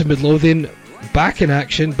 Heart of Midlothian back in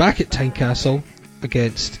action, back at Tynecastle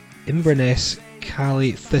against Inverness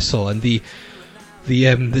Cally Thistle, and the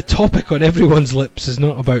topic on everyone's lips is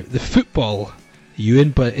not about the football, Ewan,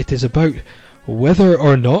 but it is about whether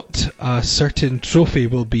or not a certain trophy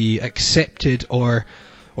will be accepted or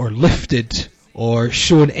lifted or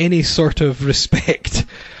shown any sort of respect.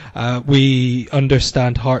 We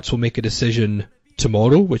understand Hearts will make a decision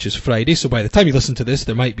tomorrow, which is Friday, so by the time you listen to this,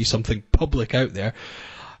 there might be something public out there.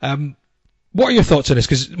 What are your thoughts on this?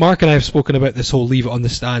 Because Mark and I have spoken about this whole leave it on the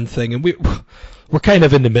stand thing, and we're kind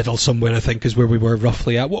of in the middle somewhere, I think, is where we were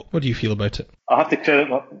roughly at. What do you feel about it? I have to credit,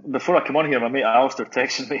 before I come on here, my mate Alistair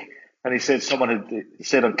texted me, and he said someone had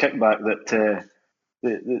said on Kickback that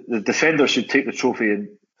the defender should take the trophy and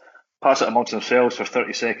pass it amongst themselves for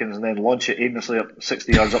 30 seconds and then launch it aimlessly up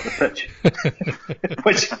 60 yards up the pitch.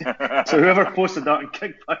 So whoever posted that on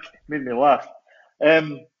Kickback made me laugh.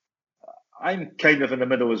 I'm kind of in the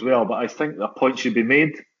middle as well, but I think a point should be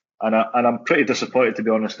made, and I'm pretty disappointed, to be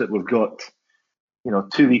honest, that we've got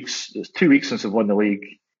 2 weeks. It's 2 weeks since we've won the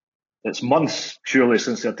league. It's months surely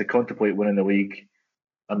since they had to contemplate winning the league,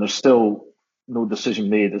 and there's still no decision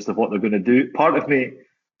made as to what they're going to do. Part of me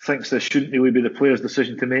thinks this shouldn't really be the players'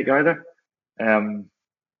 decision to make either. And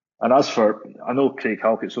as for, I know Craig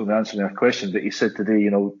Halkett's only answering our question, but he said today,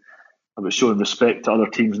 about showing respect to other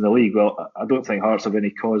teams in the league. Well, I don't think Hearts have any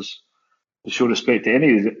cause to show respect to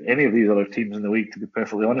any of these other teams in the league, to be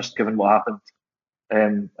perfectly honest, given what happened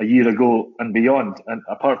a year ago and beyond. And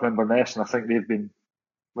apart from Inverness, and I think they've been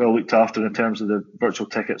well looked after in terms of the virtual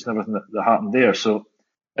tickets and everything that happened there. So,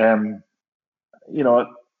 it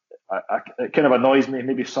kind of annoys me,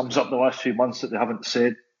 maybe sums up the last few months, that they haven't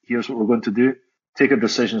said, here's what we're going to do. Take a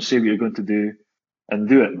decision, say what you're going to do, and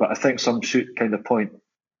do it. But I think some kind of point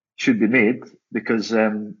should be made, because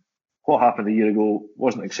what happened a year ago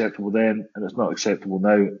wasn't acceptable then, and it's not acceptable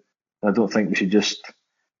now. And I don't think we should just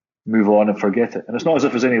move on and forget it. And it's not as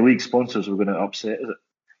if there's any league sponsors we're going to upset, is it?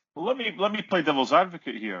 Well, let me play devil's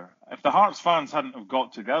advocate here. If the Hearts fans hadn't have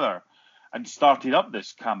got together and started up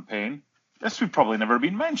this campaign, this would probably never have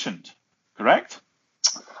been mentioned, correct?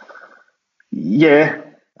 Yeah,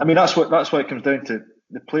 I mean that's what it comes down to,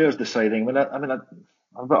 the players deciding. I'm a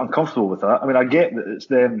bit uncomfortable with that. I mean, I get that it's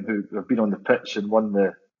them who have been on the pitch and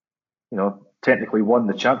technically won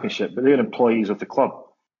the championship, but they're employees of the club.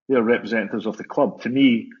 They're representatives of the club. To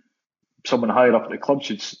me, someone higher up at the club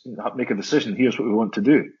should make a decision. Here's what we want to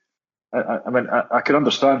do. I can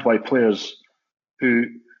understand why players who,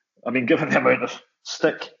 given the amount of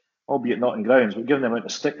stick, albeit not in grounds, but given the amount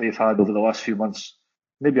of stick they've had over the last few months,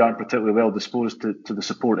 maybe aren't particularly well disposed to the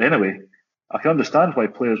support anyway. I can understand why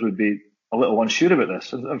players would be a little unsure about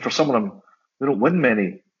this. And for some of them, they don't win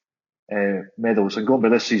many medals, and going by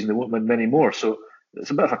this season, they won't win many more. So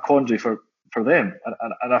it's a bit of a quandary for them.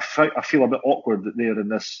 And I feel a bit awkward that they're in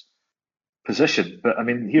this position. But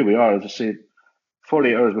here we are, as I say,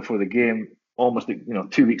 48 hours before the game, almost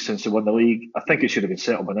 2 weeks since they won the league. I think it should have been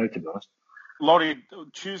settled by now, to be honest. Laurie,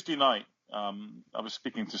 Tuesday night, I was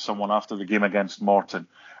speaking to someone after the game against Morton.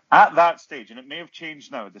 At that stage, and it may have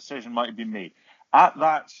changed now, a decision might have been made. At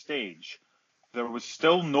that stage, there was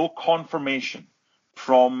still no confirmation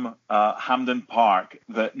from Hampden Park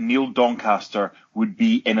that Neil Doncaster would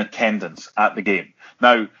be in attendance at the game.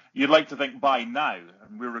 Now, you'd like to think by now,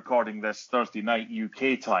 and we're recording this Thursday night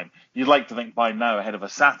UK time, you'd like to think by now, ahead of a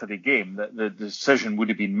Saturday game, that the decision would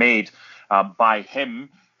have been made by him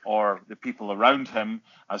or the people around him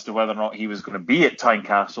as to whether or not he was going to be at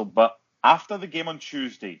Tynecastle. But after the game on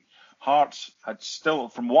Tuesday, Hearts had still,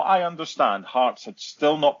 from what I understand, Hearts had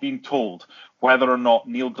still not been told whether or not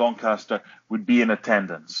Neil Doncaster would be in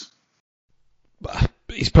attendance.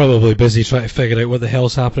 He's probably busy trying to figure out what the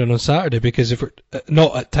hell's happening on Saturday, because if we're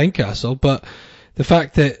not at Tynecastle, but the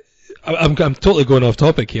fact that I'm totally going off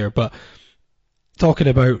topic here, but talking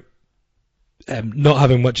about not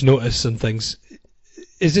having much notice and things,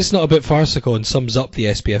 is this not a bit farcical and sums up the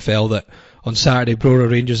SPFL that on Saturday Brora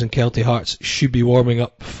Rangers and Kelty Hearts should be warming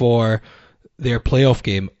up for their playoff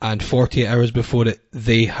game, and 48 hours before it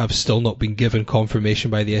they have still not been given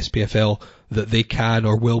confirmation by the SPFL that they can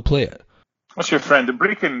or will play it? That's your friend at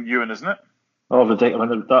Brecon, Ewan, isn't it? Oh, ridiculous!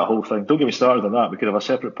 I mean, that whole thing. Don't get me started on that. We could have a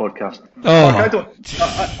separate podcast. Oh.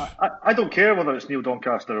 I don't care whether it's Neil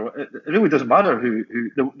Doncaster. It really doesn't matter who.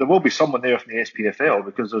 There will be someone there from the SPFL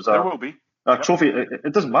because there's there will be a trophy.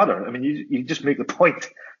 It doesn't matter. I mean, you just make the point.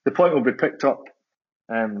 The point will be picked up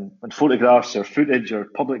in photographs or footage or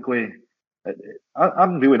publicly.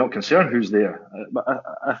 I'm really not concerned who's there, but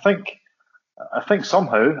I think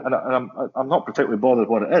somehow, and I'm not particularly bothered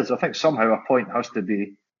what it is. I think somehow a point has to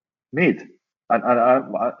be made. And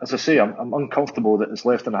as I say, I'm uncomfortable that it's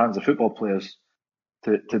left in the hands of football players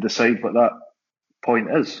to decide what that point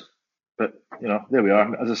is. But, there we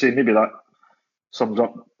are. As I say, maybe that sums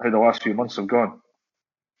up how the last few months have gone.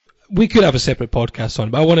 We could have a separate podcast on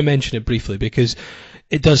it, but I want to mention it briefly because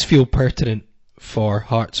it does feel pertinent for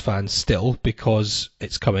Hearts fans still, because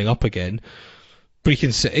it's coming up again.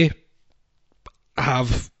 Brecon City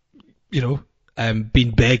have,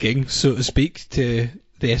 been begging, so to speak, to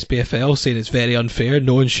the SPFL, saying it's very unfair.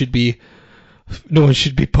 No one should be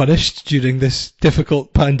punished during this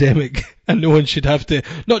difficult pandemic, and no one should have to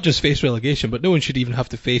not just face relegation, but no one should even have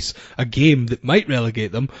to face a game that might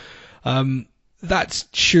relegate them. That's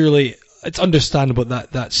surely, it's understandable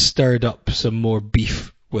that stirred up some more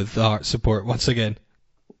beef with the Hearts support once again.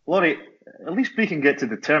 Laurie, at least we can get to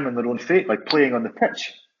determine their own fate by playing on the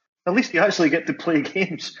pitch. At least you actually get to play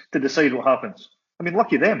games to decide what happens. I mean,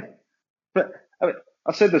 lucky them. But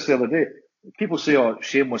I said this the other day. People say, "Oh,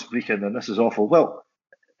 shameless Brecon, and this is awful." Well,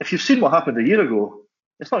 if you've seen what happened a year ago,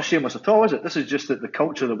 it's not shameless at all, is it? This is just the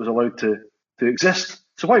culture that was allowed to exist.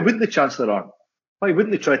 So why wouldn't they chance their arm? Why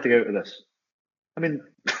wouldn't they try to get out of this? I mean,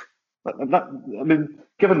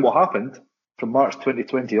 given what happened from March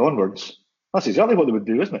 2020 onwards, that's exactly what they would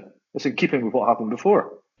do, isn't it? It's in keeping with what happened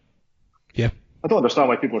before. Yeah. I don't understand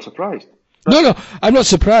why people are surprised. No, I'm not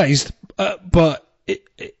surprised, but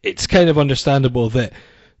it's kind of understandable that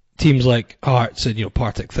teams like Hearts and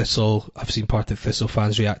Partick Thistle, I've seen Partick Thistle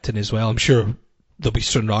fans reacting as well. I'm sure there'll be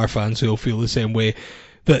Stranraer fans who will feel the same way,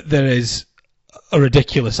 that there is a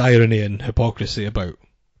ridiculous irony and hypocrisy about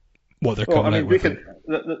what they're coming out with.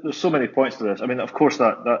 There's so many points to this. I mean, of course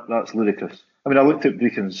that's ludicrous. I mean, I looked at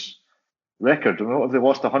Brecon's record. I mean, what have they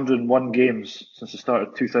lost? 101 games since the start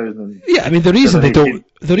of 2000. Yeah, I mean, the reason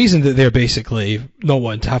that they're basically not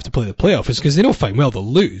wanting to have to play the playoff is because they know fine well they'll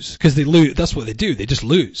lose. Because they lose. That's what they do. They just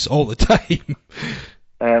lose all the time.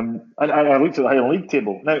 And I looked at the Highland League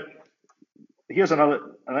table. Now, here's an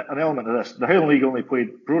element of this. The Highland League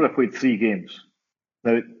Brora played 3 games.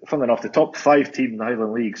 Now, funnily enough, the top 5 teams in the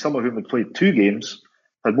Highland League, some of whom had played 2 games,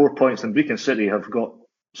 had more points than Brecon City have got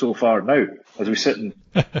so far now, as we sit in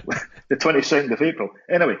the 22nd of April.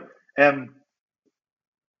 Anyway,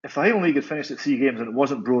 if the Highland League had finished at 3 games and it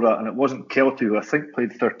wasn't Brora and it wasn't Kelty, who I think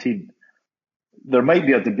played 13, there might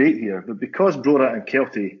be a debate here. But because Brora and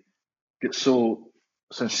Kelty get so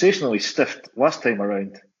sensationally stiffed last time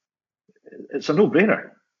around, it's a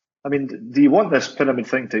no-brainer. I mean, do you want this pyramid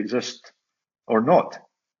thing to exist or not?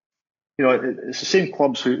 It's the same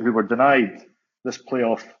clubs who were denied this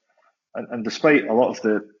playoff, and despite a lot of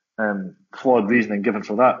the flawed reasoning given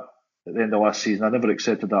for that at the end of last season, I never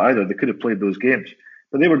accepted that either. They could have played those games,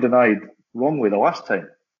 but they were denied wrongly the last time.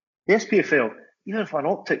 The SPFL, even from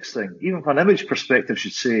an optics thing, even from an image perspective,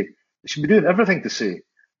 should be doing everything to say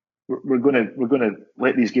we're going to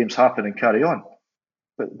let these games happen and carry on.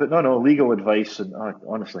 But no, legal advice, and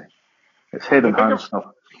honestly, it's head and hand stuff.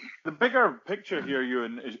 The bigger picture here,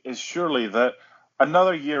 Ewan, is surely that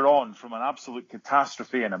another year on from an absolute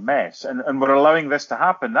catastrophe and a mess, and we're allowing this to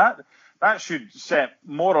happen. That should set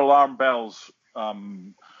more alarm bells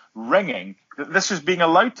ringing. That this is being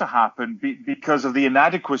allowed to happen because of the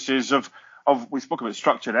inadequacies of we spoke about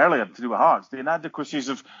structure earlier to do with Hearts, the inadequacies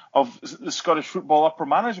of the Scottish football upper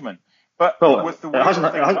management. But with the way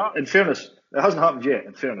in fairness, it hasn't happened yet.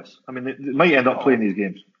 In fairness, I mean, they might end up playing these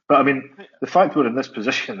games, but I mean, the fact we're in this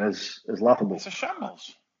position is laughable. It's a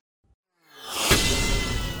shambles.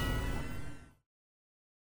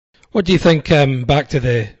 What do you think? Back to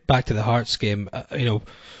the Hearts game.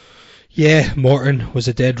 Yeah, Morton was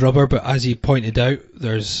a dead rubber, but as you pointed out,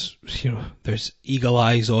 there's eagle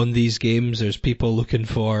eyes on these games. There's people looking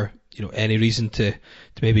for any reason to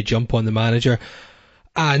maybe jump on the manager,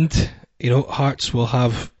 and Hearts will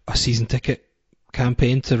have a season ticket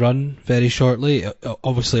campaign to run very shortly.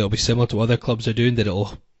 Obviously, it'll be similar to what other clubs are doing, that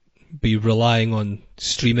it'll be relying on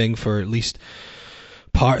streaming for at least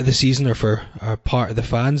part of the season or for part of the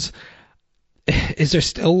fans. Is there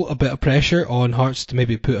still a bit of pressure on Hearts to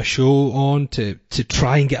maybe put a show on to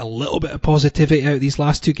try and get a little bit of positivity out of these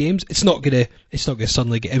last two games? It's not gonna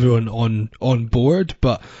suddenly get everyone on board,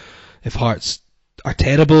 but if Hearts are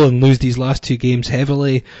terrible and lose these last two games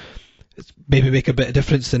heavily, it's maybe make a bit of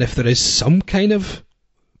difference than if there is some kind of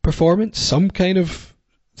performance, some kind of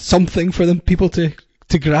something for people to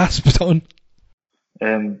grasp on.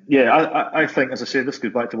 I think, as I say, this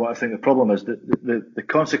goes back to what I think the problem is. The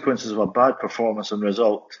consequences of a bad performance and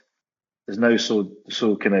result is now so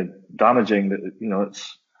kind of damaging that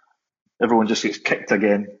it's everyone just gets kicked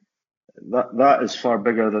again. That is far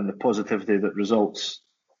bigger than the positivity that results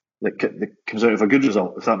that comes out of a good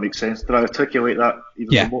result. If that makes sense, did I articulate that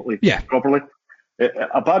even remotely properly?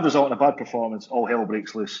 A bad result and a bad performance, all hell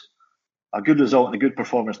breaks loose. A good result and a good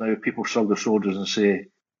performance, now people shrug their shoulders and say,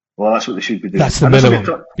 well, that's what they should be doing. That's the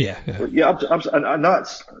minimum. And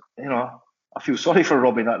that's, I feel sorry for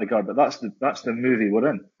Robbie in that regard, but that's the movie we're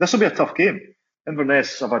in. This will be a tough game.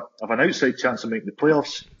 Inverness have an outside chance of making the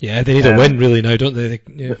playoffs. Yeah, they need a win really now, don't they?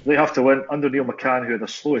 They have to win. Under Neil McCann, who had a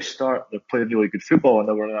slowest start, they're playing really good football and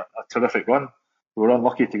they were in a terrific run. We were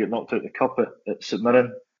unlucky to get knocked out of the cup at St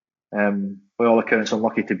Mirren. By all accounts,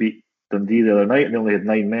 unlucky to beat Dundee the other night, and they only had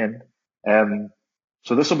 9 men.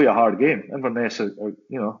 So this will be a hard game. Inverness,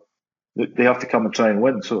 they have to come and try and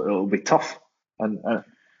win, so it'll be tough. And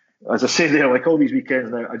as I say there, like all these weekends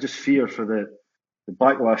now, I just fear for the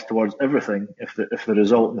backlash towards everything if the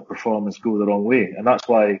result and the performance go the wrong way. And that's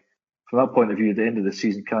why, from that point of view, the end of the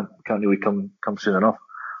season can't really come soon enough.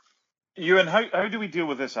 Ewan, how do we deal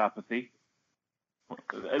with this apathy?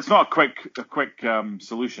 It's not a quick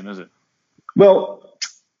solution, is it? Well,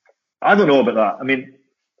 I don't know about that. I mean,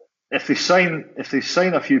 if they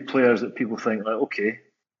sign a few players that people think, like, okay,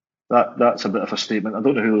 that's a bit of a statement. I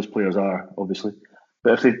don't know who those players are, obviously,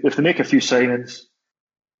 but if they make a few signings,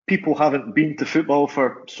 people haven't been to football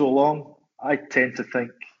for so long. I tend to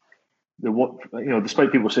think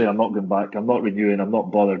despite people saying I'm not going back, I'm not renewing, I'm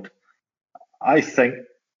not bothered. I think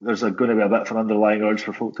there's going to be a bit of an underlying urge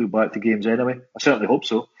for folk to go back to games anyway. I certainly hope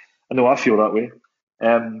so. I know I feel that way.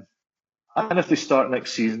 And if they start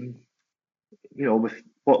next season, with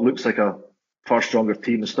what looks like a far stronger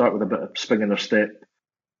team and start with a bit of spring in their step,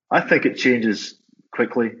 I think it changes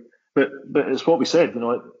quickly. But it's what we said, it's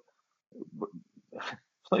not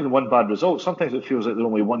even one bad result. Sometimes it feels like they're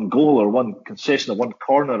only one goal or one concession or one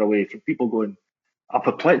corner away from people going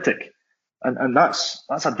apoplectic. And that's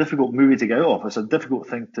a difficult movie to get out of. It's a difficult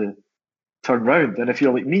thing to turn round. And if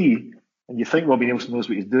you're like me and you think Robbie Neilson knows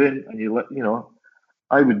what he's doing, and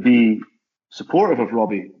I would be supportive of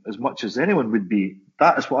Robbie as much as anyone would be.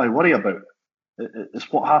 That is what I worry about.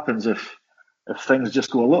 It's what happens if things just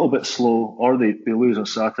go a little bit slow, or they lose on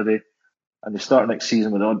Saturday and they start next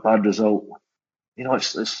season with an odd bad result.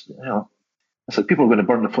 It's like people are going to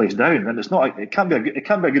burn the place down, and it's not. It can't be a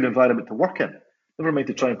good environment to work in. Never mind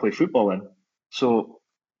to try and play football in. So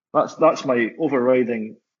that's my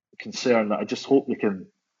overriding concern. That I just hope they can.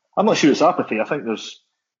 I'm not sure it's apathy. I think there's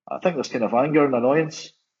kind of anger and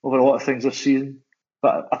annoyance over a lot of things this season,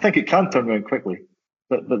 but I think it can turn around quickly.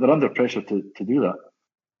 But they're under pressure to do that.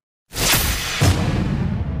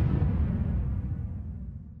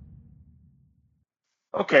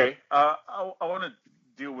 Okay, I want to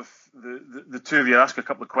deal with the two of you. Ask a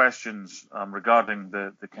couple of questions regarding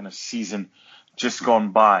the kind of season just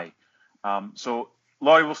gone by. So,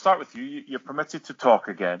 Laurie, we'll start with you. You're permitted to talk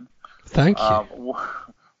again. Thank you.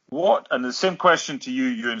 And the same question to you,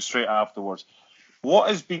 Ewan, straight afterwards. What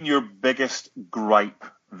has been your biggest gripe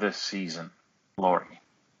this season, Laurie?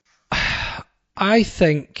 I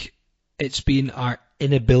think it's been our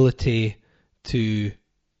inability to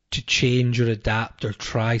change or adapt or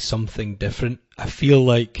try something different. I feel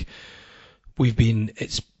like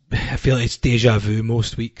it's deja vu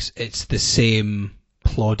most weeks. It's the same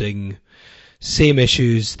plodding, same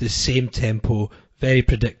issues, the same tempo, very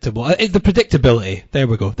predictable. The predictability, there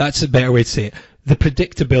we go. That's a better way to say it. The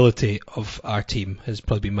predictability of our team has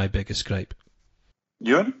probably been my biggest gripe.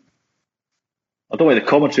 Ewan? I don't like the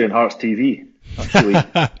commentary on Hearts TV, actually.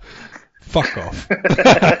 Fuck off.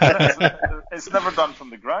 It's never done from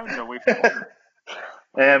the ground away from home.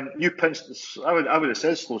 You pinched. I would have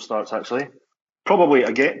said slow starts actually. Probably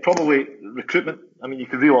recruitment. I mean, you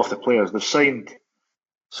can reel off the players. They've signed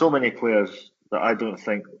so many players that I don't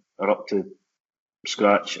think are up to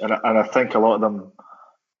scratch, and I think a lot of them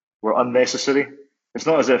were unnecessary. It's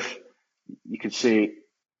not as if you could say,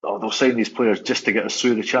 "Oh, they'll sign these players just to get us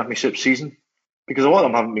through the championship season," because a lot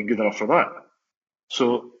of them haven't been good enough for that.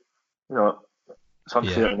 So, it's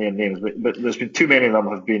unfair to name names, but there's been too many of them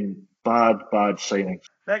have been bad signings.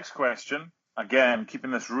 Next question. Again,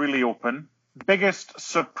 keeping this really open. Biggest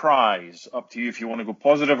surprise, up to you if you want to go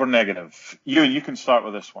positive or negative. You can start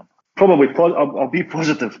with this one. Probably, I'll be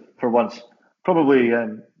positive for once. Probably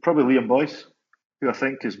Liam Boyce, who I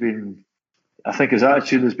think his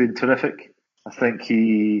attitude has been terrific. I think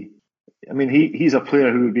he's a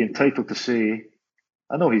player who would be entitled to say,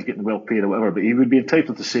 I know he's getting well paid or whatever, but he would be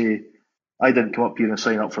entitled to say, I didn't come up here and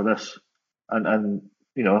sign up for this, and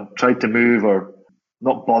tried to move or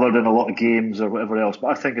not bothered in a lot of games or whatever else. But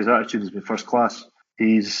I think his attitude has been first class.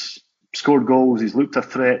 He's scored goals. He's looked a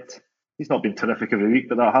threat. He's not been terrific every week,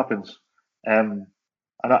 but that happens. And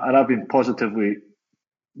I've been positively,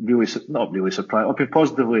 not really surprised. I've been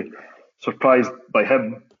positively surprised by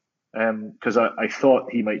him because I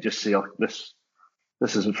thought he might just say, "This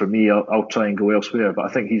isn't for me. I'll try and go elsewhere." But I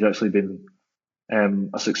think he's actually been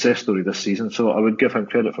a success story this season, so I would give him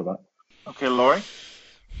credit for that. Okay, Laurie.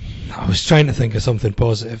 I was trying to think of something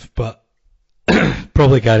positive, but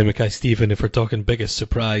probably Gary Mackay-Steven if we're talking biggest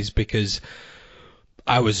surprise, because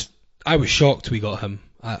I was shocked we got him.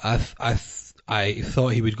 I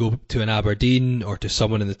thought he would go to an Aberdeen or to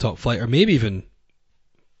someone in the top flight, or maybe even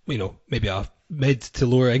maybe a mid to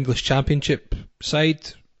lower English Championship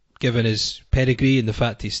side, given his pedigree and the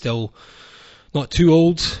fact he's still not too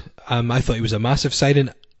old. I thought he was a massive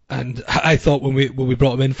signing. And I thought when we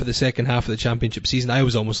brought him in for the second half of the championship season, I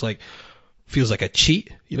was almost like, feels like a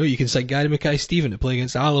cheat. You can sign Gary Mackay-Steven to play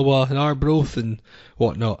against Alloa and Arbroath and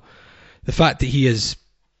whatnot. The fact that he is,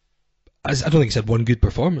 I don't think he's had one good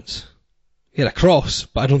performance. He had a cross,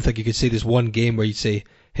 but I don't think you could say there's one game where you'd say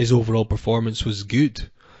his overall performance was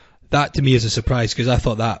good. That to me is a surprise, because I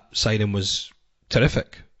thought that signing was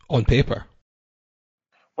terrific on paper.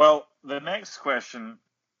 Well, the next question,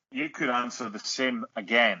 you could answer the same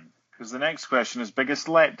again, because the next question is biggest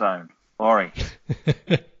letdown. Laurie.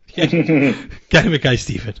 Gary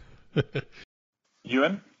Mackay-Steven.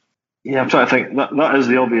 Ewan? Yeah, I'm trying to think. That is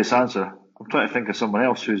the obvious answer. I'm trying to think of someone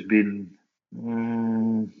else who's been...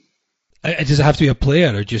 Does it have to be a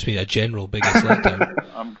player or just mean a general biggest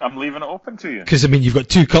letdown? I'm leaving it open to you. Because, you've got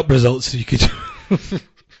 2 cup results, so you could...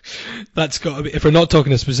 That's got to be... If we're not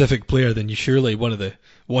talking a specific player, then you surely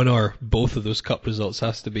one or both of those cup results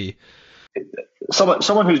has to be...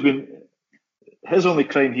 Someone who's been... His only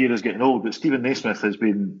crime here is getting old, but Stephen Naismith has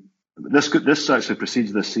been... This actually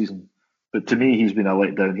precedes this season, but to me he's been a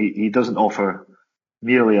letdown. He doesn't offer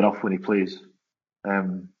nearly enough when he plays.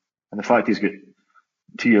 And the fact he's got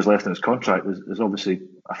 2 years left in his contract is obviously,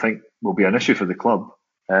 I think, will be an issue for the club.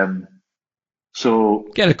 So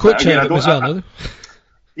get a coach out of him as well, no?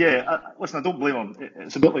 Yeah, listen, I don't blame him.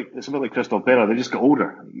 It's a bit like Christoph Berra. They just got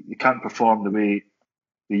older. You can't perform the way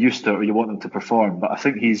they used to, or you want them to perform. But I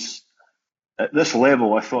think he's at this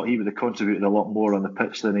level. I thought he would have contributed a lot more on the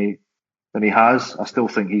pitch than he has. I still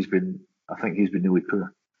think he's been really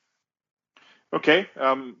poor. Okay,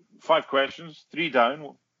 5 questions, 3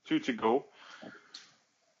 down, 2 to go.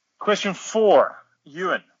 Question 4,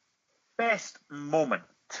 Ewan. Best moment.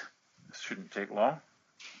 This shouldn't take long.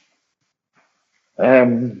 What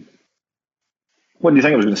do you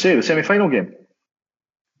think I was going to say? The semi-final game?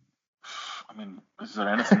 I mean, is there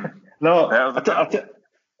anything no, better than that?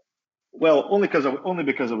 Well, only because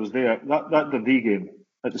I was there. That Dundee game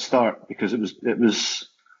at the start, because it was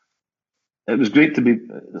great to be.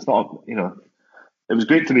 It's not, it was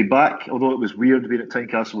great to be back. Although it was weird being at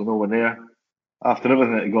Tynecastle with no one there after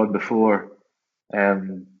everything that had gone before.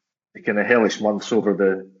 The kind of hellish months over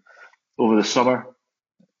the summer.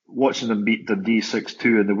 Watching them beat Dundee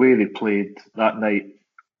 6-2 and the way they played that night,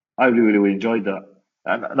 I really, really enjoyed that.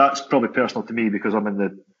 And that's probably personal to me because I'm in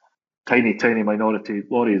the tiny, tiny minority.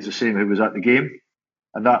 Laurie is the same who was at the game.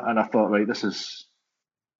 And I thought, right, this is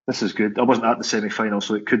good. I wasn't at the semi-final,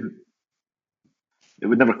 so it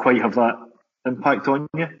would never quite have that impact on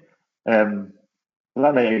you. But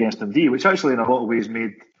that night against Dundee, which actually in a lot of ways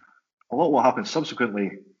made a lot of what happened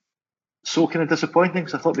subsequently so kind of disappointing,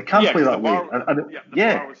 because I thought they can't play that way. The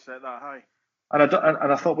bar was set that high. And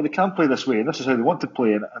I thought, well, they can't play this way, and this is how they want to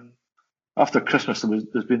play. And after Christmas,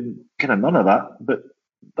 there's been kind of none of that. But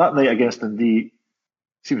that night against Dundee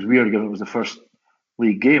seems weird, given it was the first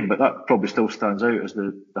league game, but that probably still stands out as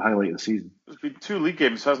the highlight of the season. There's been 2 league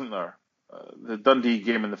games, hasn't there? The Dundee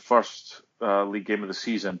game in the first league game of the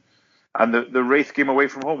season, and the Wraith game away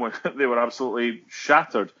from home, where they were absolutely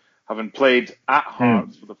shattered, having played at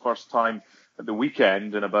Hearts for the first time at the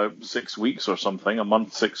weekend in about 6 weeks or something, a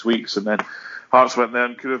month, 6 weeks, and then Hearts went there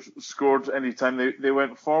and could have scored any time they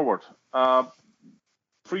went forward.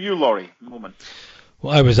 For you, Laurie, moment.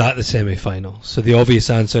 Well, I was at the semi-final, so the obvious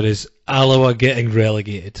answer is Alloa getting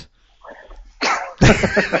relegated.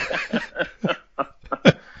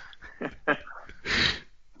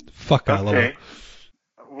 Fuck Alloa. Okay.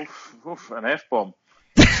 Oof, an F-bomb.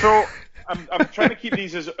 So I'm trying to keep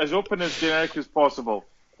these as open as generic as possible.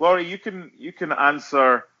 Laurie, you can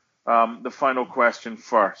answer the final question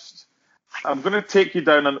first. I'm going to take you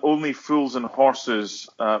down an only fools and horses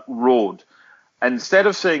road. Instead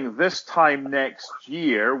of saying this time next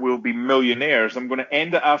year we'll be millionaires, I'm going to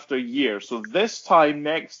end it after a year. So this time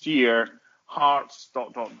next year, Hearts ...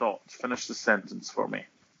 Finish the sentence for me.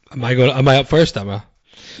 Am I up first, am I?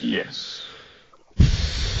 Yes.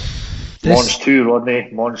 Mons 2, Rodney.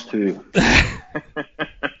 Mons 2.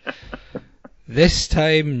 This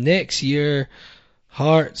time next year,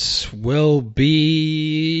 Hearts will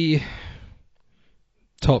be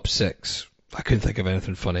top 6. I couldn't think of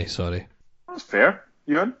anything funny. Sorry. That's fair.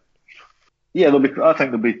 Ewan? Yeah, I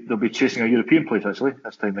think they'll be chasing a European place actually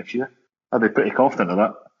this time next year. I'd be pretty confident of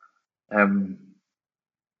that. I'm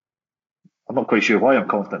not quite sure why I'm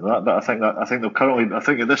confident of that, but I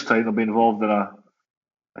think at this time they'll be involved in a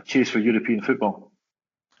chase for European football.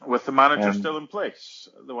 With the manager still in place,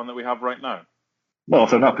 the one that we have right now. Well, if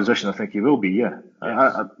they're in that position, I think he will be. Yeah.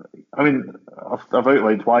 Yes. I mean, I've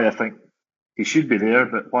outlined why I think he should be there,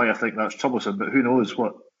 but why I think that's troublesome. But who knows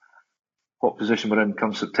what position we're in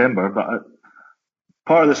come September. But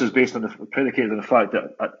part of this is based on predicated on the fact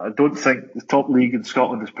that I don't think the top league in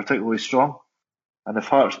Scotland is particularly strong. And if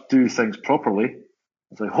Hearts do things properly,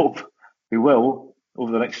 as I hope they will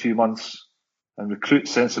over the next few months, and recruit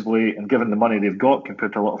sensibly and given the money they've got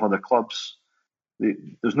compared to a lot of other clubs,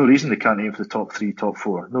 there's no reason they can't aim for the top 3, top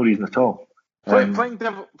 4. No reason at all. Playing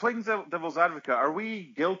devil's advocate, are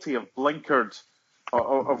we guilty of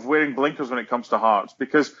of wearing blinkers when it comes to Hearts?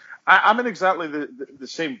 Because I'm in exactly the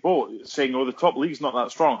same boat, saying, the top league's not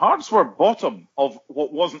that strong. Hearts were bottom of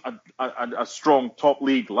what wasn't a strong top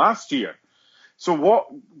league last year. So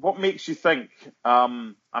what makes you think? I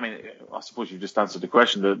mean, I suppose you've just answered the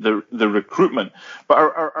question, the recruitment. But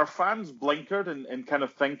are fans blinkered in kind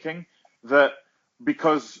of thinking that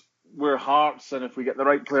because we're Hearts and if we get the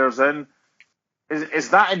right players in, is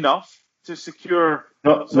that enough to secure?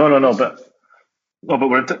 No. But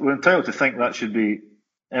we're entitled to think that should be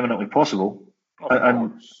eminently possible.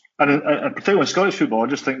 And particularly in Scottish football, I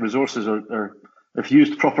just think resources are, if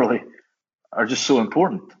used properly, are just so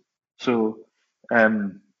important. So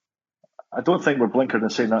I don't think we're blinkered in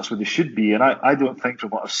saying that's where they should be. And I don't think,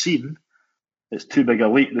 from what I've seen, it's too big a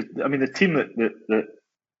leap. I mean, the team that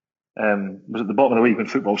was at the bottom of the league when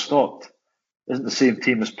football stopped isn't the same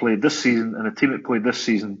team as played this season, and the team that played this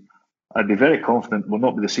season, I'd be very confident will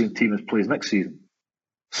not be the same team as plays next season.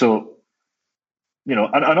 So,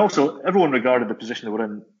 and also everyone regarded the position they were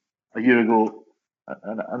in a year ago,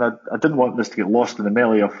 and I didn't want this to get lost in the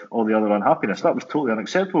melee of all the other unhappiness. That was totally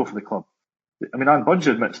unacceptable for the club. I mean, Anne Budge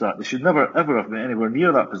admits that. They should never, ever have been anywhere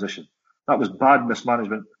near that position. That was bad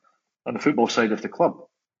mismanagement on the football side of the club.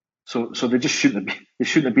 So they just shouldn't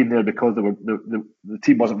have been there because the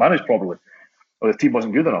team wasn't managed properly, or the team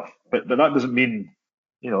wasn't good enough. But that doesn't mean,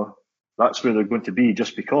 that's where they're going to be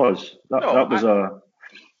just because.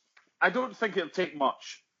 I don't think it'll take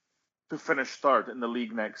much to finish third in the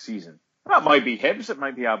league next season. That might be Hibs, it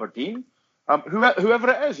might be Aberdeen. Whoever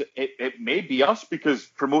it is, it may be us, because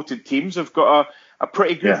promoted teams have got a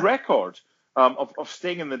pretty good record of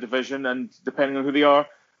staying in the division and, depending on who they are,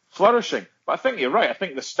 flourishing. But I think you're right. I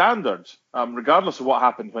think the standard, regardless of what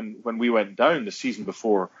happened when we went down the season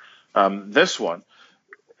before this one,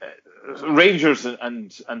 Rangers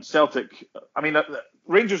and Celtic, I mean,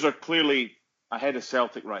 Rangers are clearly ahead of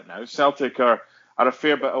Celtic right now. Celtic are a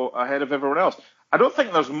fair bit ahead of everyone else. I don't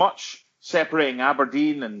think there's much separating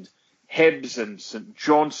Aberdeen and Hibs and St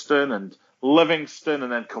Johnstone and Livingston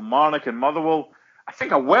and then Kilmarnock and Motherwell. I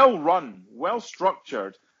think a well-run,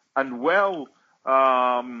 well-structured and or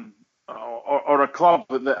a club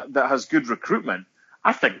that has good recruitment,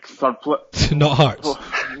 I think third place. Not Hearts.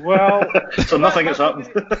 Well, so nothing has happened.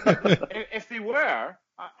 If they were,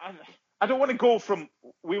 I don't want to go from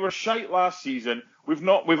we were shite last season, we've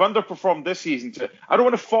underperformed this season. I don't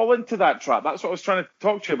want to fall into that trap. That's what I was trying to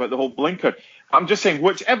talk to you about, the whole blinker. I'm just saying,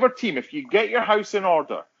 whichever team, if you get your house in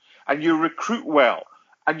order and you recruit well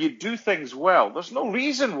and you do things well, there's no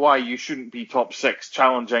reason why you shouldn't be top 6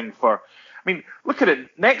 challenging for. I mean, look at it.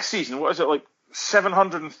 Next season, what is it, like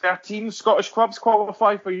 713 Scottish clubs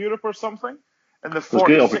qualify for Europe or something in the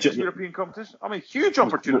 46 European competitions? I mean, huge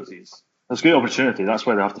opportunities. That's a great opportunity. That's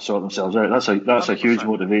why they have to sort themselves out. That's a huge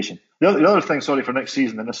motivation. The other thing, sorry, for next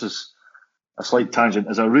season, and this is a slight tangent,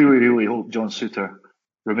 is I really, really hope John Souttar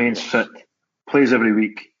remains fit, plays every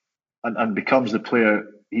week, and becomes the player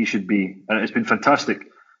he should be. And it's been fantastic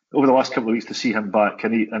over the last couple of weeks to see him back.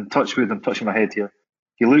 And touch wood, I'm touching my head here.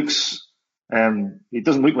 He looks, he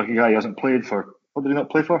doesn't look like a guy who hasn't played for, what did he not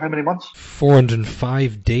play for? How many months?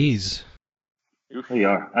 405 days. There you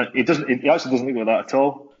are. And he actually doesn't look like that at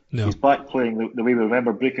all. No. He's back playing the way we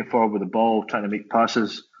remember, breaking forward with the ball, trying to make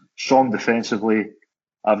passes, strong defensively.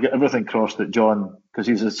 I've got everything crossed at John, because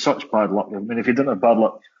he's had such bad luck. I mean, if he didn't have bad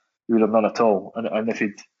luck, he would have none at all. And if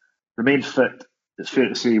he'd remained fit, it's fair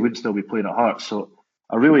to say he would still be playing at Hearts. So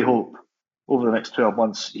I really hope over the next 12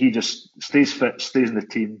 months he just stays fit, stays in the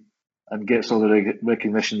team, and gets all the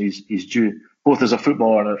recognition he's due, both as a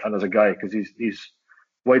footballer and as a guy, because he's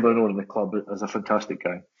widely known in the club as a fantastic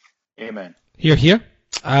guy. Amen. Hear, hear.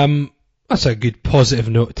 That's a good positive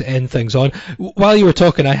note to end things on. While you were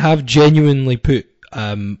talking, I have genuinely put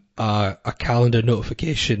a calendar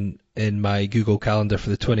notification in my Google Calendar for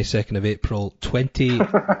the 22nd of April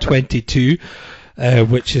 2022,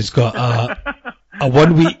 which has got a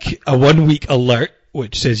 1 week alert,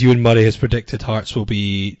 which says Ewan Murray has predicted Hearts will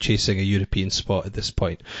be chasing a European spot at this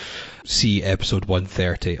point. See episode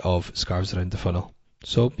 130 of Scarves Around the Funnel.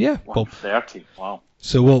 So yeah, 130. Wow.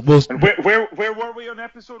 So we'll and where were we on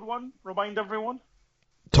episode 1? Remind everyone.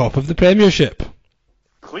 Top of the Premiership.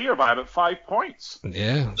 Clear by about 5 points.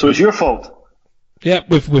 Yeah. So it's your fault. Yeah,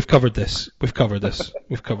 we've covered this. We've covered this.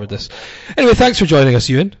 Anyway, thanks for joining us,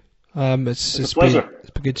 Ewan. It's a pleasure. It's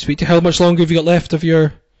been good to speak to you. How much longer have you got left of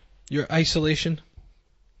your isolation?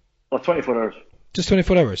 Well, 24 hours. Just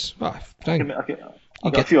 24 hours. Ah,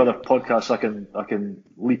 I've got a few other podcasts I can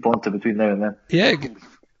leap onto between now and then. Yeah,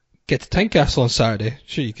 get to Tynecastle on Saturday.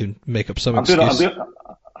 Sure, you can make up some excuse.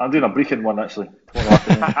 I'm doing a Brechin one actually.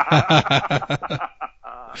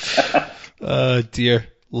 Oh dear!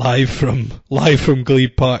 Live from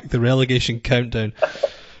Glebe Park, the relegation countdown.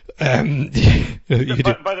 By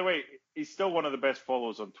the way, he's still one of the best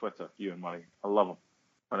follows on Twitter, Ewan Murray. I love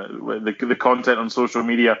him. The content on social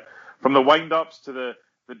media, from the wind-ups to the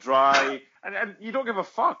dry, and you don't give a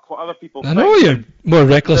fuck what other people think. I know you're more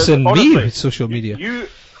reckless than honestly, me with social media.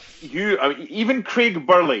 Even Craig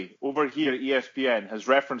Burley over here at ESPN has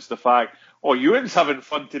referenced the fact, Ewan's having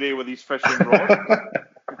fun today with his fishing rod.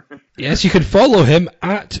 Yes, you can follow him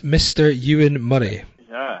at Mr. Ewan Murray.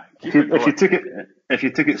 Yeah. If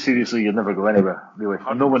you took it seriously, you'd never go anywhere, really.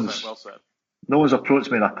 No one's approached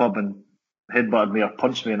me in a pub and headbutted me or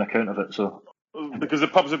punched me on account of it. So because the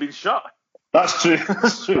pubs have been shut. That's true. But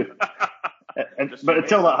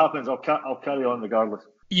until that happens, I'll carry on regardless.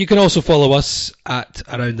 You can also follow us at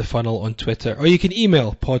Around the Funnel on Twitter, or you can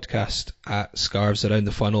email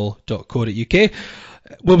podcast@scarvesaroundthefunnel.co.uk.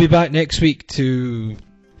 We'll be back next week to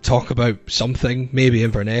talk about something, maybe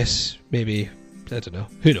Inverness, maybe, I don't know,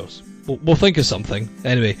 who knows. We'll think of something.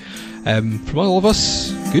 Anyway, from all of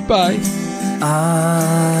us, goodbye.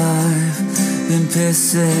 I've been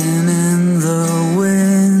pissing in the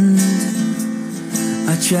wind.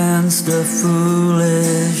 I chanced a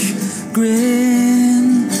foolish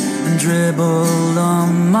grin and dribbled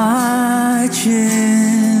on my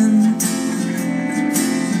chin.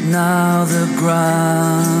 Now the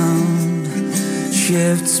ground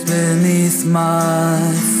shifts beneath my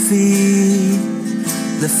feet.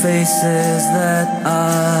 The faces that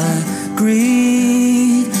I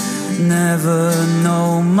greet never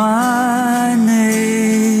know my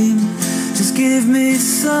name. Just give me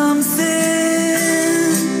something,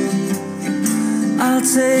 I'll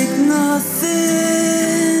take nothing.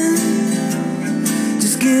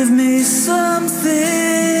 Just give me something,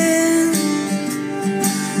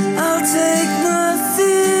 I'll take nothing.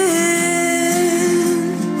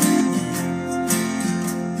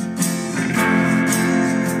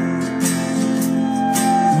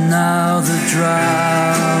 Now the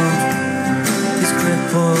drought is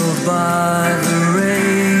crippled by the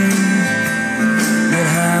rain. It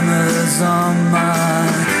hammers on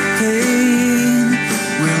my pain.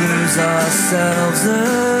 We lose ourselves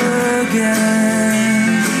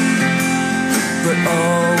again. But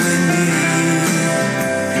all we need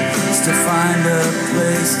is to find a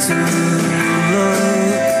place to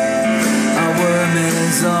look. Our worm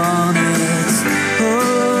is on its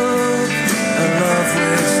hook. A love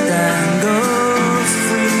which dangles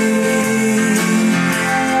free.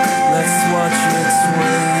 Let's watch it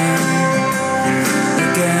swim.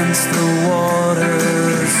 the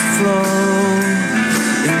waters flow.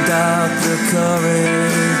 In doubt the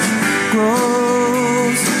courage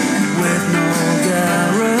grows with no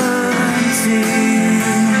guarantee.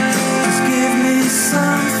 Just give me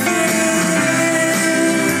something,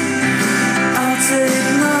 I'll take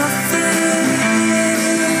nothing.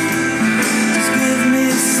 Just give me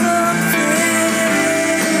something,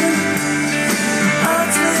 I'll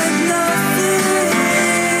take nothing.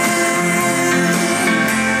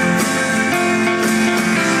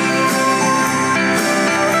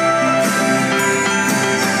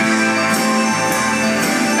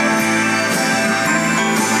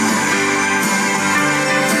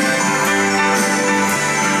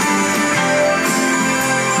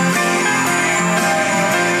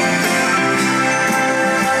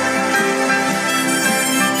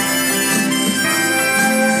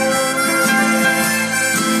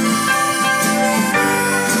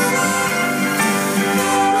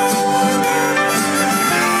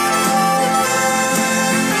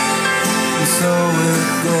 So it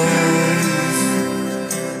goes,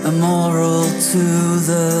 a moral to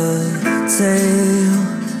the tale,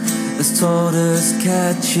 as tortoise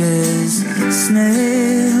catches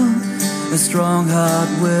snail, a strong heart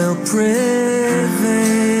will prevail.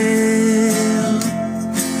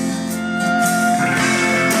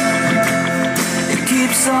 It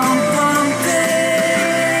keeps on